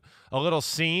him a little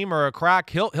seam or a crack,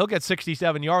 he'll get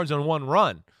 67 yards on one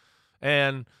run.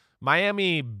 And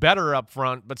Miami better up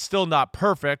front, but still not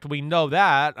perfect. We know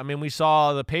that. I mean, we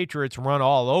saw the Patriots run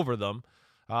all over them.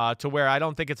 To where I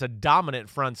don't think it's a dominant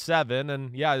front seven.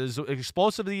 And, yeah, as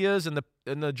explosive he is, and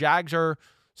the Jags are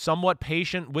somewhat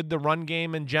patient with the run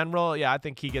game in general, I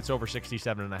think he gets over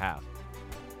 67.5.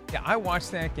 Yeah, I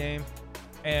watched that game,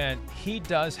 and he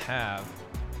does have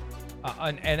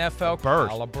an NFL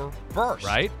caliber burst.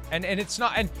 Right. And it's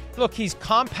not – and, look, he's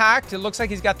compact. It looks like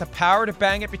he's got the power to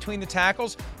bang it between the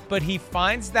tackles, but he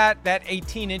finds that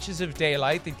 18 inches of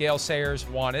daylight that Gale Sayers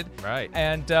wanted. Right.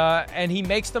 And he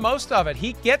makes the most of it.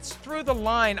 He gets through the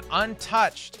line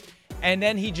untouched, and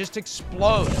then he just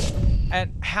explodes.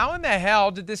 And how in the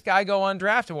hell did this guy go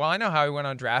undrafted? Well, I know how he went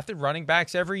undrafted. Running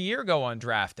backs every year go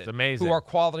undrafted. It's amazing. Who are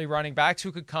quality running backs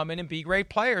who could come in and be great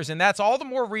players. And that's all the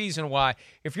more reason why,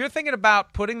 if you're thinking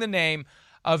about putting the name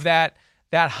of that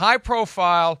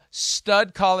high-profile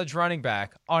stud college running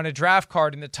back on a draft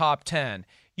card in the top 10,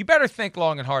 you better think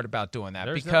long and hard about doing that,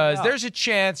 because there's a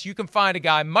chance you can find a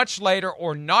guy much later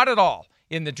or not at all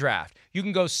in the draft. You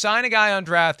can go sign a guy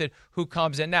undrafted who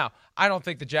comes in. Now, I don't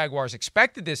think the Jaguars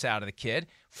expected this out of the kid.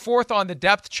 4th on the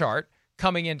depth chart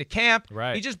coming into camp.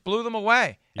 Right. He just blew them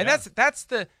away. Yeah. And that's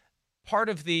the part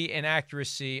of the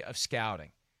inaccuracy of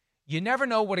scouting. You never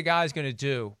know what a guy's going to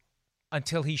do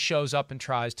until he shows up and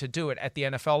tries to do it at the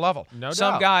NFL level. No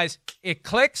Some doubt. guys, it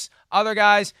clicks. Other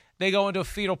guys, they go into a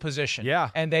fetal position. Yeah.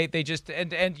 And they just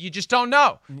and you just don't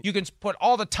know. You can put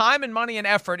all the time and money and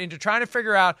effort into trying to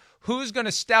figure out who's going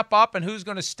to step up and who's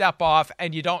going to step off,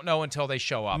 and you don't know until they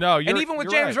show up. No, and even with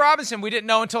you're James right. Robinson, we didn't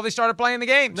know until they started playing the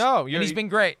games. No, and he's been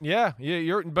great. Yeah,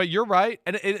 but you're right,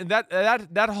 and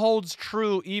that holds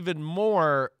true even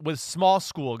more with small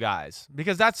school guys,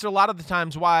 because that's a lot of the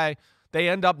times why they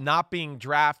end up not being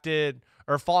drafted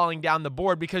or falling down the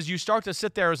board, because you start to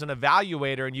sit there as an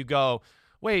evaluator and you go,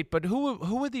 wait, but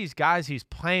who are these guys he's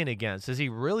playing against? Is he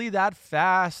really that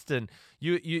fast? And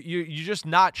you're just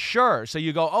not sure. So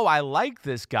you go, oh, I like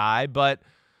this guy, but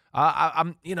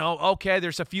I'm, okay,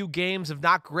 there's a few games of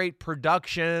not great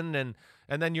production, and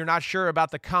then you're not sure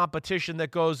about the competition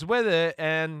that goes with it,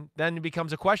 and then it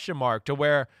becomes a question mark to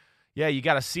where, yeah, you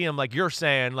got to see him, like you're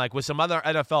saying, like with some other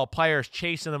NFL players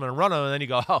chasing him and running him, and then you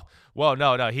go, oh, well,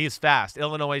 no, he's fast.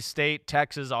 Illinois State,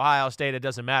 Texas, Ohio State, it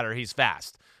doesn't matter. He's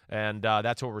fast. And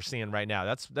that's what we're seeing right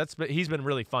now. He's been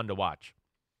really fun to watch.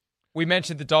 We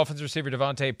mentioned the Dolphins receiver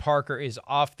Devontae Parker is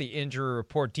off the injury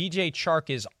report. DJ Chark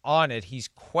is on it. He's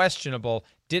questionable.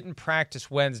 Didn't practice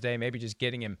Wednesday. Maybe just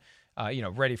getting him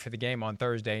ready for the game on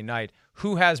Thursday night.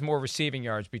 Who has more receiving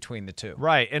yards between the two?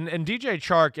 Right, and DJ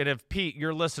Chark, and if Pete,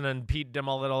 you're listening, Pete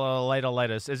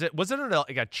Demolitis, was it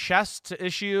like a chest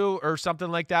issue or something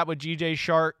like that with DJ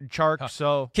Chark?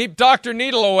 So keep Dr.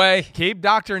 Needle away. Keep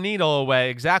Dr. Needle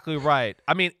away. Exactly right.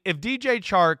 I mean, if DJ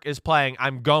Chark is playing,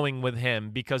 I'm going with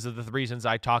him because of the reasons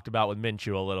I talked about with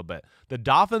Minshew a little bit. The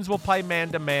Dolphins will play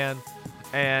man-to-man,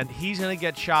 and he's going to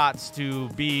get shots to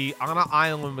be on an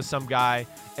island with some guy.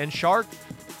 And Chark,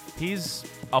 he's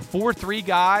a 4'3"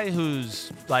 guy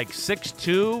who's like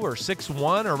 6'2" or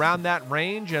 6'1", around that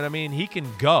range. And, I mean, he can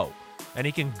go. And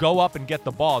he can go up and get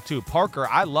the ball, too. Parker,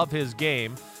 I love his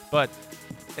game, but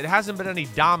it hasn't been any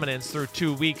dominance through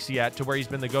 2 weeks yet to where he's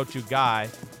been the go-to guy.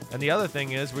 And the other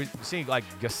thing is we see, like,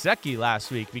 Gesicki last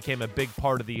week became a big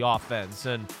part of the offense.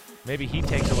 And maybe he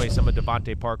takes away some of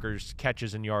Devontae Parker's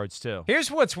catches and yards, too. Here's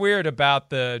what's weird about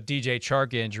the DJ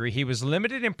Chark injury. He was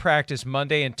limited in practice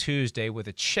Monday and Tuesday with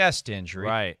a chest injury.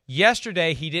 Right.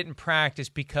 Yesterday, he didn't practice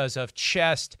because of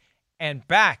chest and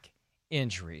back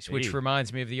injuries, which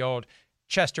reminds me of the old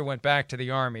Chester went back to the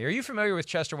Army. Are you familiar with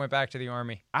Chester went back to the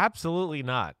Army? Absolutely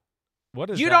not. What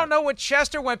is you that? Don't know what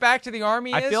Chester went back to the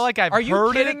Army is? I feel like I've heard it. Are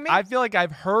you kidding me? me? I feel like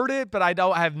I've heard it, but I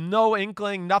have no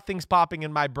inkling. Nothing's popping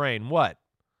in my brain. What?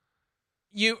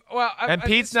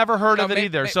 Pete's never heard of it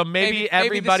either. So maybe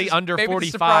everybody under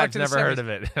 45's never heard of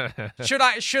it.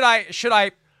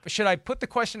 Should I put the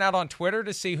question out on Twitter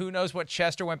to see who knows what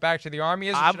Chester went back to the Army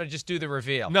is, or should I just do the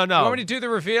reveal? No. You want me to do the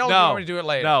reveal? No. Or you want me to do it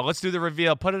later? No, let's do the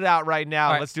reveal. Put it out right now.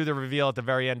 All right. Let's do the reveal at the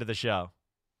very end of the show.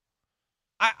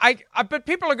 But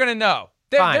people are going to know.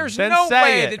 Fine. There's Then no say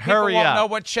way it. that people Hurry won't up. know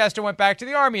what Chester went back to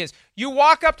the Army is. You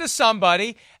walk up to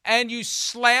somebody and you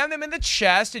slam them in the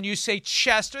chest and you say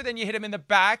Chester, then you hit him in the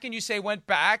back and you say went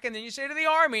back, and then you say to the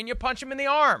Army and you punch him in the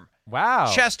arm. Wow.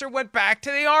 Chester went back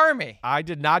to the Army. I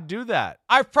did not do that.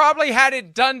 I've probably had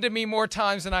it done to me more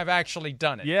times than I've actually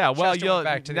done it. Yeah, well, Chester went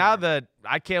back to the now Army. that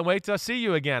I can't wait to see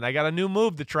you again. I got a new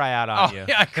move to try out on you.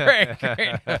 Yeah,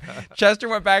 great. Chester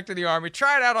went back to the Army.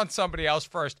 Try it out on somebody else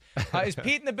first. Is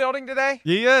Pete in the building today?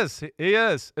 He is.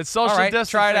 It's social All right,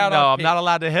 distancing. try it out on I'm Pete. not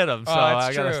allowed to hit him, so I got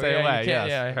to true. stay Yeah, away. you can't- Yes,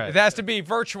 yeah. right. It has to be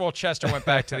virtual Chester went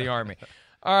back to the Army.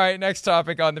 All right, next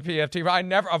topic on the PFT.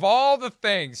 Of all the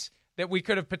things that we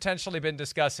could have potentially been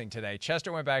discussing today,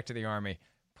 Chester went back to the Army.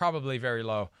 Probably very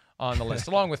low on the list,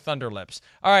 along with Thunder Lips.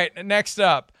 All right, next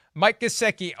up, Mike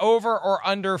Gesicki, over or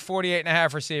under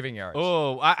 48.5 receiving yards?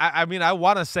 Oh, I mean, I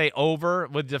want to say over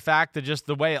with the fact that just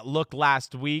the way it looked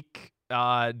last week.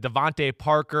 Devontae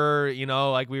Parker,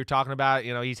 like we were talking about,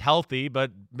 he's healthy,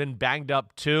 but been banged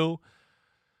up too.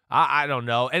 I don't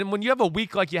know. And when you have a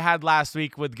week like you had last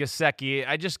week with Gesicki,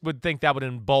 I just would think that would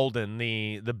embolden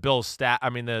the Bills staff. I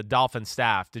mean, the Dolphins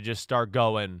staff to just start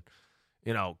going,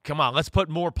 come on, let's put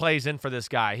more plays in for this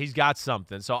guy. He's got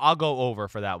something. So I'll go over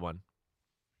for that one.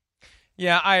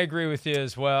 Yeah, I agree with you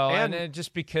as well. And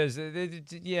just because,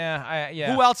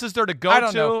 yeah. Who else is there to go I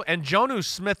don't to? know. And Jonnu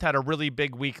Smith had a really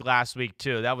big week last week,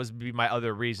 too. That would be my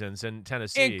other reasons in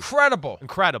Tennessee. Incredible,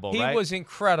 right? He was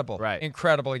incredible. Right.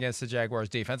 Incredible against the Jaguars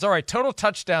defense. All right, total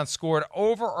touchdowns scored,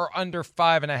 over or under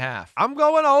 5.5? I'm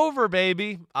going over,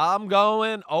 baby. I'm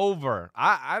going over.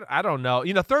 I don't know.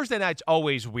 Thursday night's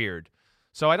always weird.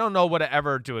 So I don't know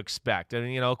whatever to expect.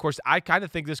 And, of course, I kind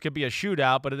of think this could be a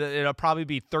shootout, but it'll probably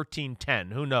be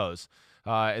 13-10. Who knows?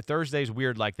 Thursday's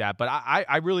weird like that. But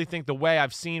I really think the way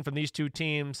I've seen from these two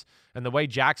teams and the way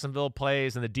Jacksonville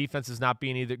plays and the defense is not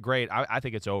being either great, I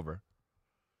think it's over.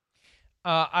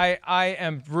 I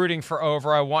am rooting for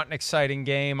over. I want an exciting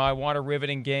game. I want a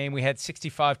riveting game. We had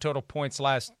 65 total points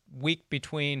last week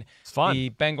between the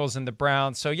Bengals and the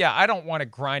Browns. So, yeah, I don't want to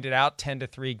grind it out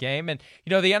 10-3 game. And,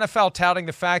 the NFL touting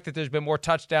the fact that there's been more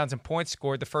touchdowns and points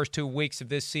scored the first 2 weeks of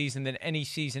this season than any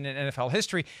season in NFL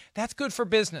history. That's good for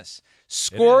business.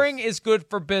 Scoring is good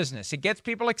for business. It gets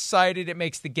people excited. It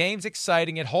makes the games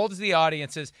exciting. It holds the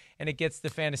audiences, and it gets the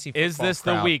fantasy football Is this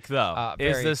crowd, the week, though?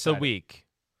 Is this excited. the week?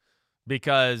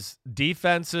 because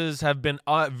defenses have been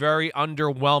very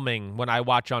underwhelming when I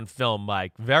watch on film,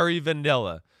 Mike. Very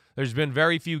vanilla. There's been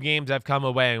very few games I've come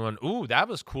away and went, ooh, that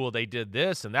was cool. They did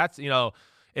this. And that's,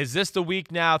 is this the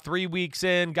week now, 3 weeks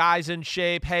in, guys in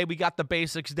shape? Hey, we got the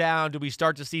basics down. Do we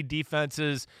start to see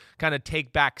defenses kind of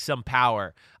take back some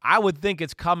power? I would think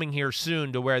it's coming here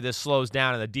soon to where this slows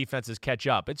down and the defenses catch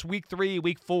up. It's week 3,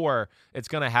 week 4. It's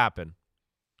going to happen.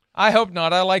 I hope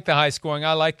not. I like the high scoring.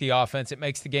 I like the offense. It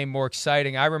makes the game more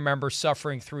exciting. I remember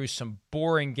suffering through some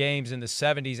boring games in the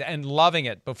 70s and loving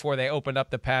it before they opened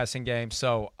up the passing game.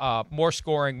 So more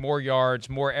scoring, more yards,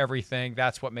 more everything.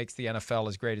 That's what makes the NFL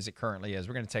as great as it currently is.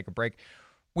 We're going to take a break.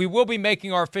 We will be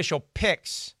making our official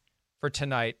picks for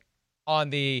tonight on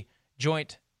the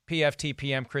joint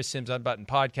PFT-PM Chris Sims Unbuttoned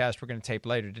podcast we're going to tape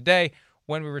later today.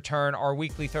 When we return, our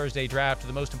weekly Thursday draft of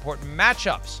the most important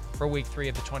matchups for Week 3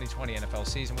 of the 2020 NFL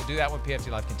season. We'll do that when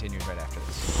PFT Live continues right after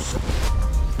this.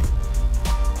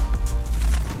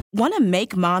 Want to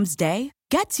make Mom's Day?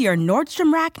 Get to your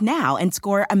Nordstrom Rack now and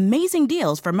score amazing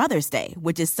deals for Mother's Day,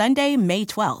 which is Sunday, May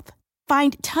 12th.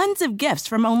 Find tons of gifts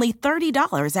from only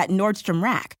 $30 at Nordstrom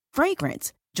Rack.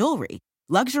 Fragrance, jewelry,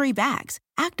 luxury bags,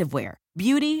 activewear,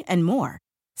 beauty, and more.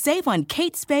 Save on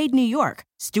Kate Spade New York,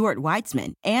 Stuart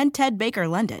Weitzman, and Ted Baker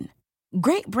London.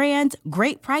 Great brands,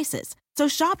 great prices. So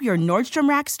shop your Nordstrom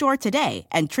Rack store today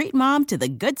and treat Mom to the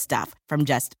good stuff from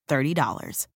just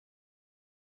 $30.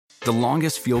 The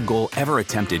longest field goal ever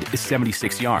attempted is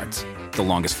 76 yards. The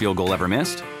longest field goal ever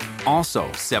missed?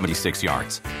 Also 76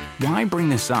 yards. Why bring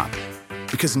this up?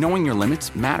 Because knowing your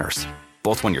limits matters,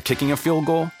 both when you're kicking a field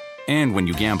goal and when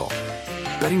you gamble.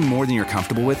 Betting more than you're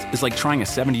comfortable with is like trying a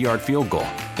 70-yard field goal.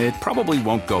 It probably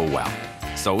won't go well.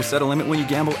 So set a limit when you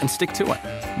gamble and stick to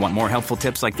it. Want more helpful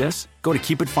tips like this? Go to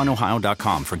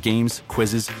keepitfunohio.com for games,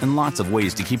 quizzes, and lots of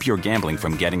ways to keep your gambling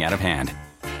from getting out of hand.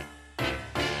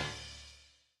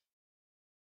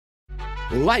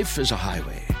 Life is a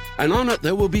highway, and on it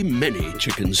there will be many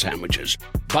chicken sandwiches.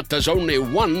 But there's only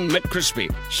one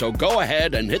McCrispy. So go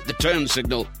ahead and hit the turn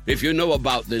signal if you know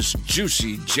about this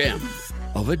juicy gem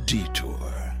of a detour.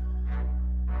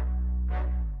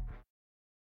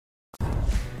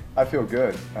 I feel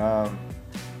good.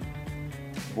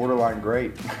 Borderline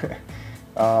great.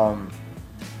 And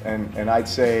I'd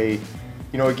say,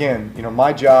 again,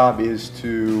 my job is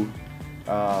to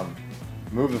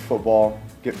move the football,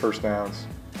 get first downs,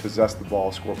 possess the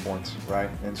ball, score points, right?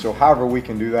 And so however we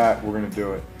can do that, we're going to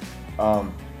do it.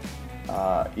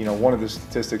 One of the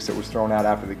statistics that was thrown out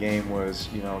after the game was,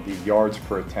 the yards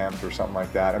per attempt or something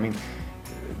like that. I mean,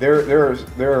 there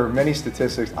are many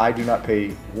statistics I do not pay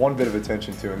one bit of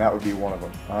attention to, and that would be one of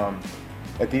them.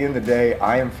 At the end of the day,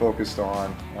 I am focused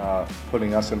on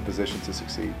putting us in a position to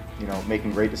succeed.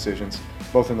 Making great decisions,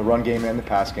 both in the run game and the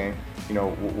pass game.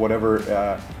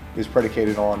 Whatever is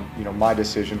predicated on my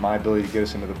decision, my ability to get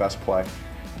us into the best play,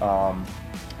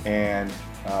 and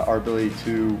our ability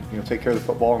to take care of the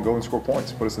football and go and score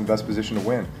points, put us in the best position to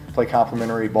win. Play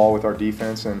complementary ball with our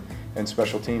defense and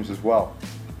special teams as well.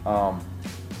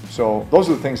 So those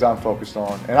are the things I'm focused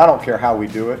on, and I don't care how we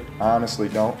do it. I honestly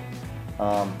don't.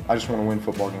 I just want to win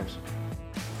football games.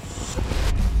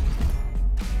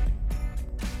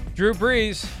 Drew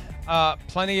Brees,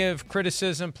 plenty of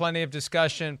criticism, plenty of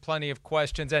discussion, plenty of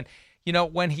questions. And,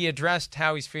 when he addressed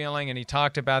how he's feeling and he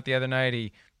talked about the other night,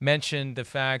 he mentioned the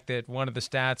fact that one of the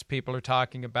stats people are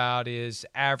talking about is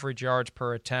average yards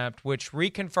per attempt, which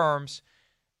reconfirms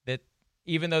that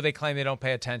even though they claim they don't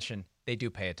pay attention, they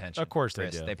do pay attention. Of course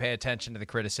Chris. they do. They pay attention to the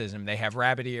criticism. They have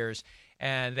rabbit ears,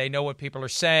 and they know what people are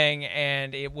saying,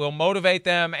 and it will motivate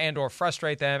them and or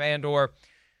frustrate them and or,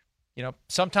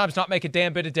 sometimes not make a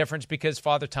damn bit of difference because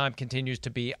Father Time continues to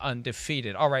be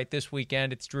undefeated. All right, this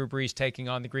weekend it's Drew Brees taking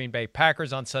on the Green Bay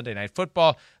Packers on Sunday Night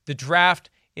Football. The draft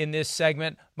in this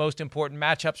segment, most important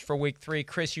matchups for Week 3.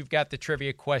 Chris, you've got the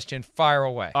trivia question. Fire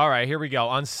away. All right, here we go.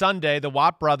 On Sunday, the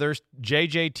Watt brothers,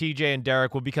 JJ, TJ, and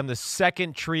Derek, will become the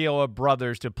second trio of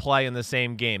brothers to play in the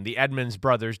same game. The Edmonds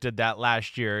brothers did that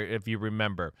last year, if you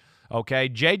remember. Okay,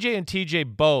 JJ and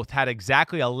TJ both had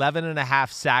exactly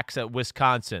 11.5 sacks at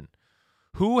Wisconsin.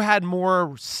 Who had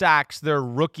more sacks their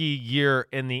rookie year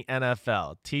in the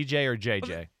NFL, TJ or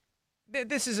JJ?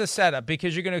 This is a setup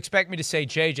because you're going to expect me to say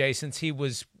JJ since he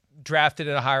was drafted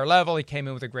at a higher level. He came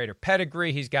in with a greater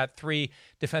pedigree. He's got 3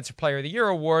 Defensive Player of the Year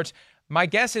awards. My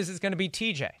guess is it's going to be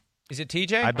TJ. Is it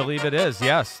TJ? I believe it is,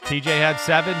 yes. TJ had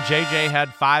 7, JJ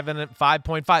had 5 and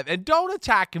 5.5. And don't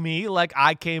attack me like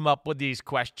I came up with these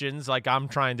questions like I'm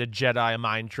trying to Jedi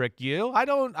mind trick you. I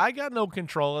got no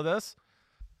control of this.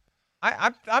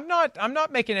 I'm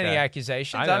not making any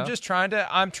accusations. I'm just trying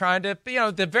to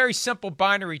the very simple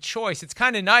binary choice. It's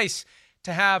kind of nice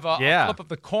to have a flip of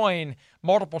the coin,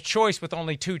 multiple choice with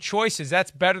only two choices. That's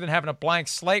better than having a blank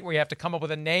slate where you have to come up with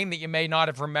a name that you may not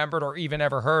have remembered or even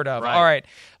ever heard of. Right. All right,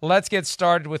 let's get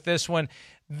started with this one.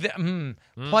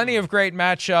 Plenty of great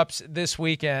matchups this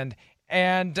weekend.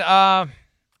 And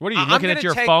what are you looking at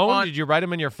your phone? Did you write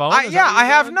them in your phone? I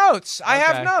have notes. I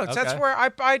have notes. Okay. That's where I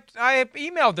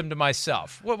emailed them to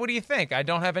myself. What do you think? I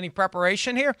don't have any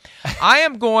preparation here. I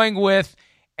am going with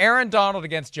Aaron Donald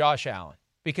against Josh Allen.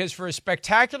 Because for as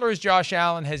spectacular as Josh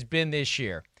Allen has been this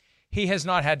year, he has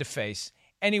not had to face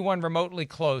anyone remotely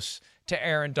close to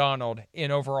Aaron Donald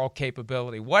in overall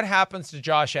capability. What happens to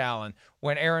Josh Allen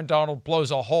when Aaron Donald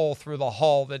blows a hole through the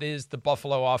hull that is the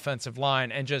Buffalo offensive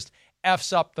line and just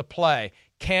F's up the play?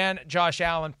 Can Josh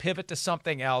Allen pivot to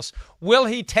something else? Will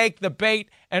he take the bait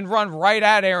and run right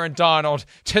at Aaron Donald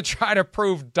to try to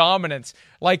prove dominance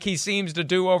like he seems to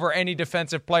do over any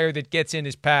defensive player that gets in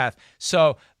his path?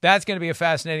 So that's going to be a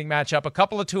fascinating matchup. A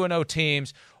couple of 2-0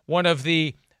 teams, one of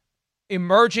the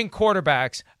emerging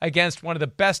quarterbacks against one of the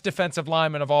best defensive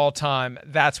linemen of all time.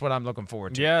 That's what I'm looking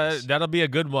forward to. Yeah, that'll be a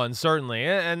good one, certainly.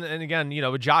 And again,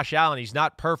 with Josh Allen, he's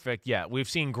not perfect yet. We've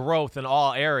seen growth in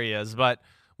all areas, but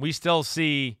we still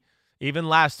see, even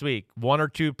last week, one or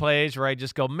two plays where I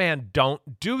just go, man,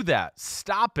 don't do that.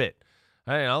 Stop it.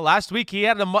 Last week he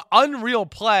had an unreal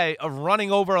play of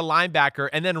running over a linebacker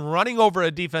and then running over a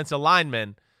defensive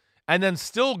lineman and then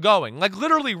still going. Like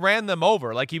literally ran them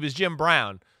over like he was Jim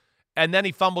Brown. And then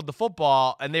he fumbled the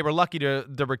football, and they were lucky to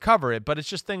recover it. But it's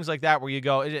just things like that where you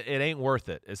go, it ain't worth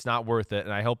it. It's not worth it,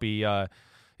 and I hope he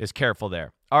is careful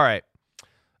there. All right.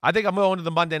 I think I'm going to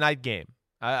the Monday night game.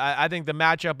 I think the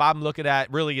matchup I'm looking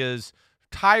at really is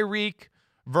Tyreek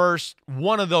versus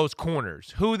one of those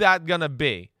corners. Who that going to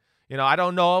be? I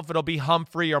don't know if it'll be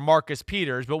Humphrey or Marcus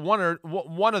Peters, but one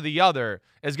or the other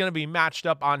is going to be matched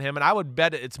up on him, and I would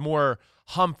bet it's more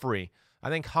Humphrey. I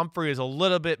think Humphrey is a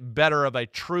little bit better of a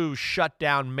true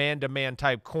shutdown man-to-man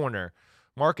type corner.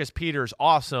 Marcus Peters,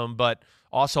 awesome, but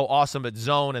also awesome at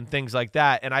zone and things like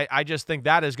that. And I just think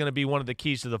that is going to be one of the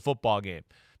keys to the football game.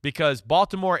 Because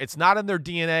Baltimore, it's not in their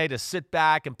DNA to sit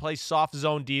back and play soft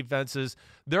zone defenses.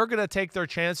 They're going to take their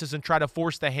chances and try to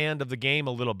force the hand of the game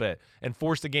a little bit and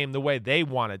force the game the way they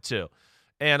want it to.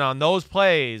 And on those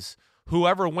plays,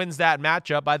 whoever wins that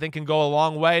matchup, I think, can go a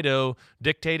long way to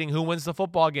dictating who wins the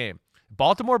football game.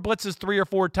 Baltimore blitzes 3 or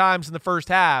 4 times in the first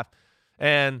half,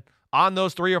 and on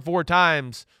those 3 or 4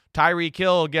 times, Tyreek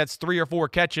Hill gets 3 or 4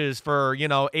 catches for,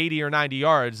 80 or 90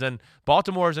 yards, and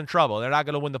Baltimore's in trouble. They're not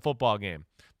going to win the football game.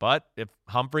 But if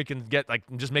Humphrey can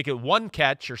just make it 1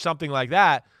 catch or something like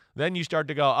that, then you start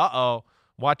to go, uh-oh,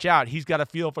 watch out. He's got a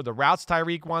feel for the routes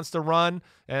Tyreek wants to run,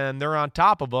 and they're on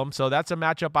top of him. So that's a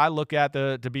matchup I look at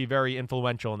to be very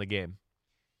influential in the game.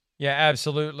 Yeah,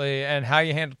 absolutely. And how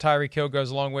you handle Tyreek Hill goes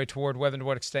a long way toward whether and to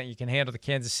what extent you can handle the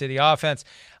Kansas City offense.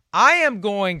 I am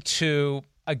going to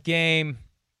a game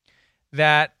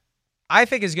that I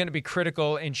think is going to be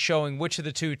critical in showing which of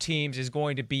the two teams is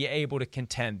going to be able to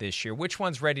contend this year, which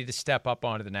one's ready to step up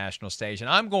onto the national stage. And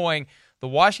I'm going the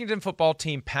Washington football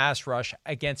team pass rush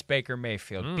against Baker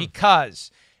Mayfield because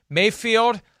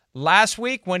Mayfield last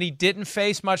week when he didn't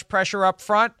face much pressure up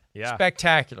front,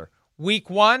 spectacular. Week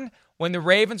 1, when the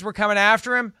Ravens were coming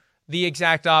after him, the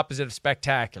exact opposite of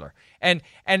spectacular. And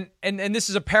this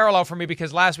is a parallel for me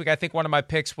because last week I think one of my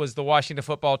picks was the Washington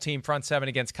football team front 7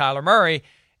 against Kyler Murray,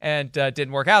 and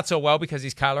didn't work out so well because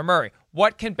he's Kyler Murray.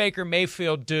 What can Baker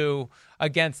Mayfield do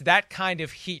against that kind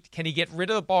of heat? Can he get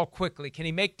rid of the ball quickly? Can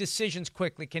he make decisions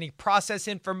quickly? Can he process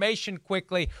information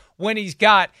quickly when he's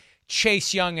got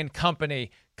Chase Young and company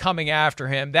coming after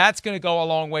him? That's going to go a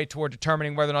long way toward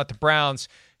determining whether or not the Browns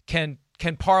can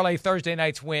parlay Thursday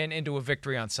night's win into a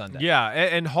victory on Sunday. Yeah,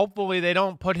 and hopefully they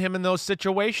don't put him in those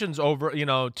situations over,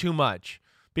 too much.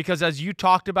 Because as you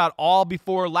talked about all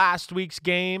before last week's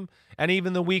game and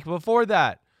even the week before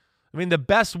that, the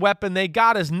best weapon they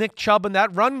got is Nick Chubb in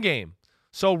that run game.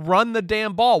 So run the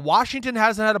damn ball. Washington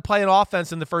hasn't had to play an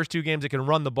offense in the first 2 games that can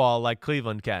run the ball like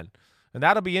Cleveland can. And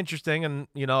that'll be interesting. And,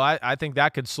 I think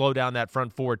that could slow down that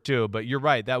front 4 too. But you're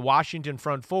right, that Washington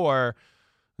front 4,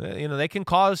 they can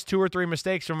cause 2 or 3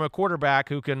 mistakes from a quarterback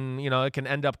who can, it can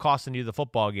end up costing you the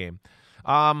football game.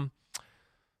 I'm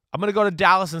going to go to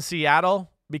Dallas and Seattle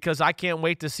because I can't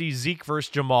wait to see Zeke versus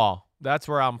Jamal. That's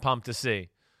where I'm pumped to see.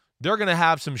 They're going to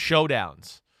have some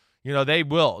showdowns. They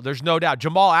will. There's no doubt.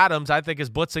 Jamal Adams, I think, is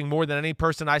blitzing more than any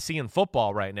person I see in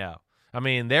football right now.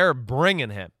 They're bringing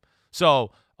him.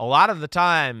 So a lot of the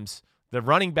times, the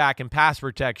running back in pass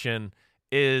protection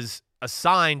is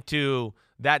assigned to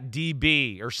that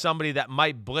DB or somebody that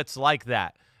might blitz like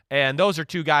that. And those are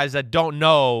two guys that don't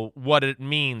know what it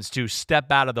means to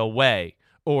step out of the way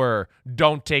or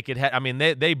don't take it. I mean,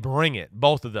 they bring it,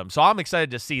 both of them. So I'm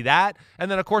excited to see that.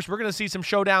 And then, of course, we're going to see some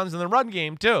showdowns in the run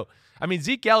game, too. I mean,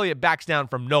 Zeke Elliott backs down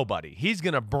from nobody. He's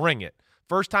going to bring it.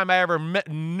 First time I ever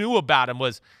knew about him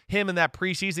was him in that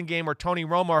preseason game where Tony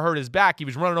Romo hurt his back. He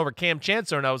was running over Cam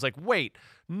Chancellor, and I was like, wait,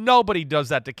 nobody does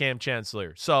that to Cam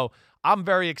Chancellor. So I'm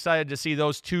very excited to see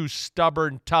those two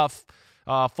stubborn, tough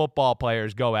football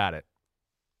players go at it.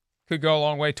 Could go a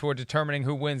long way toward determining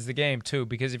who wins the game, too,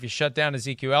 because if you shut down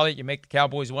Ezekiel Elliott, you make the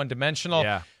Cowboys one-dimensional.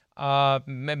 Yeah.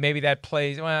 Maybe that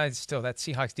plays – well, still, that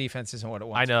Seahawks defense isn't what it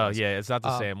once I know, was. yeah, it's not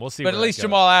the same. We'll see. But at least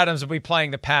Jamal Adams will be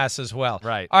playing the pass as well.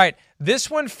 Right. All right, this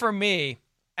one for me,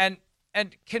 and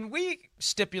can we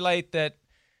stipulate that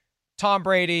Tom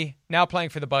Brady, now playing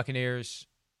for the Buccaneers,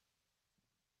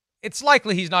 it's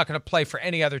likely he's not going to play for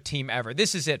any other team ever.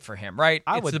 This is it for him, right?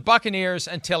 It's the Buccaneers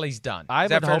until he's done. I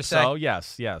would hope so,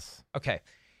 yes. Okay.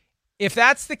 If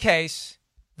that's the case,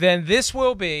 then this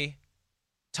will be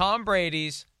Tom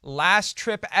Brady's last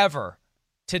trip ever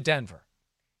to Denver.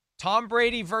 Tom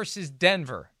Brady versus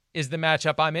Denver is the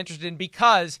matchup I'm interested in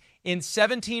because in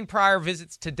 17 prior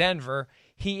visits to Denver,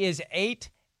 he is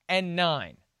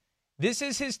 8-9. This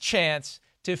is his chance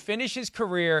to finish his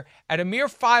career at a mere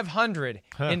 500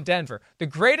 in Denver. The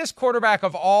greatest quarterback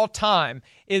of all time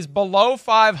is below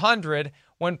 500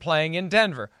 when playing in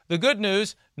Denver. The good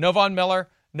news, no Von Miller,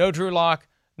 no Drew Lock,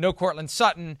 no Cortland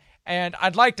Sutton, and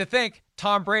I'd like to think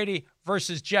Tom Brady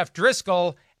versus Jeff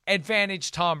Driscoll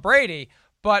advantage Tom Brady,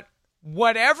 but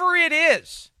whatever it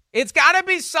is, it's got to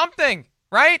be something,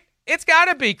 right? It's got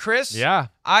to be, Chris. Yeah.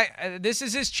 This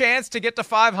is his chance to get to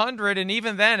 500, and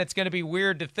even then, it's going to be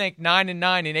weird to think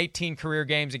 9-9 in 18 career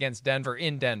games against Denver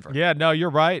in Denver. Yeah, no,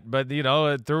 you're right. But,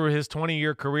 through his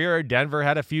 20-year career, Denver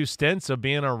had a few stints of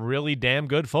being a really damn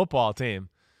good football team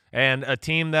and a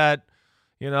team that,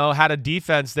 had a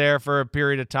defense there for a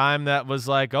period of time that was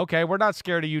like, okay, we're not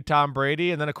scared of you, Tom Brady.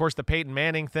 And then, of course, the Peyton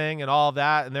Manning thing and all of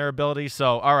that and their ability.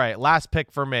 So, all right, last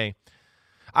pick for me.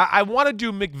 I want to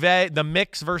do the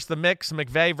mix versus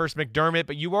McVay versus McDermott,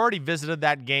 but you already visited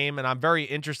that game, and I'm very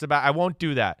interested about it. I won't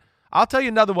do that. I'll tell you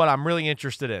another one I'm really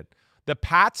interested in. The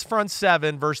Pats front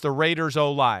seven versus the Raiders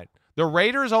O-line. The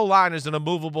Raiders O-line is an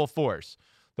immovable force.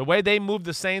 The way they moved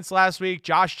the Saints last week,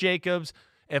 Josh Jacobs,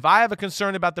 if I have a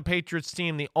concern about the Patriots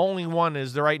team, the only one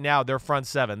is right now their front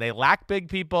seven. They lack big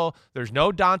people. There's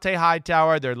no Dante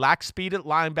Hightower. They lack speed at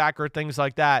linebacker, things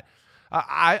like that.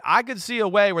 I could see a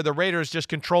way where the Raiders just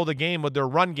control the game with their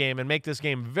run game and make this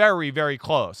game very, very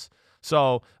close.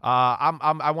 So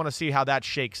I want to see how that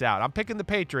shakes out. I'm picking the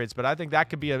Patriots, but I think that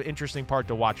could be an interesting part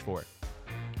to watch for it.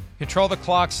 Control the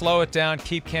clock, slow it down,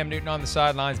 keep Cam Newton on the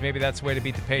sidelines. Maybe that's the way to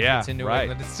beat the Patriots in New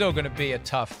England. It's still going to be a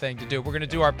tough thing to do. We're going to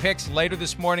do our picks later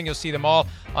this morning. You'll see them all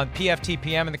on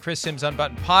PFTPM and the Chris Sims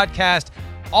Unbuttoned podcast.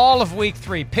 All of week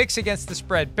 3, picks against the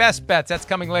spread, best bets. That's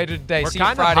coming later today. See you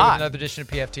Friday with another edition of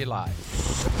PFT Live.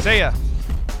 See ya.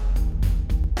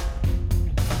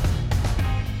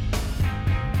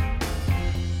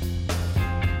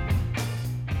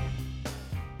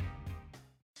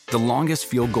 The longest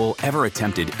field goal ever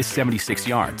attempted is 76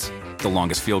 yards. The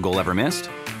longest field goal ever missed?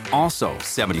 Also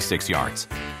 76 yards.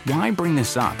 Why bring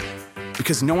this up?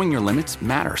 Because knowing your limits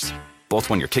matters, both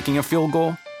when you're kicking a field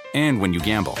goal and when you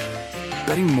gamble.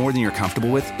 Betting more than you're comfortable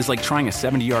with is like trying a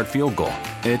 70-yard field goal.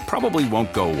 It probably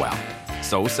won't go well.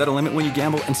 So set a limit when you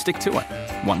gamble and stick to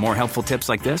it. Want more helpful tips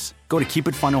like this? Go to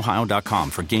keepitfunohio.com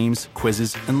for games,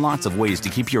 quizzes, and lots of ways to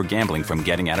keep your gambling from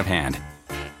getting out of hand.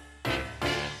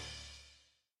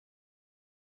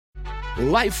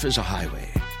 Life is a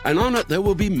highway, and on it there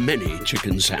will be many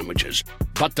chicken sandwiches.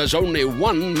 But there's only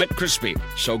one McCrispy.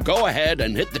 So go ahead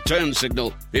and hit the turn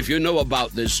signal if you know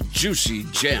about this juicy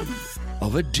gem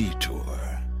of a detour.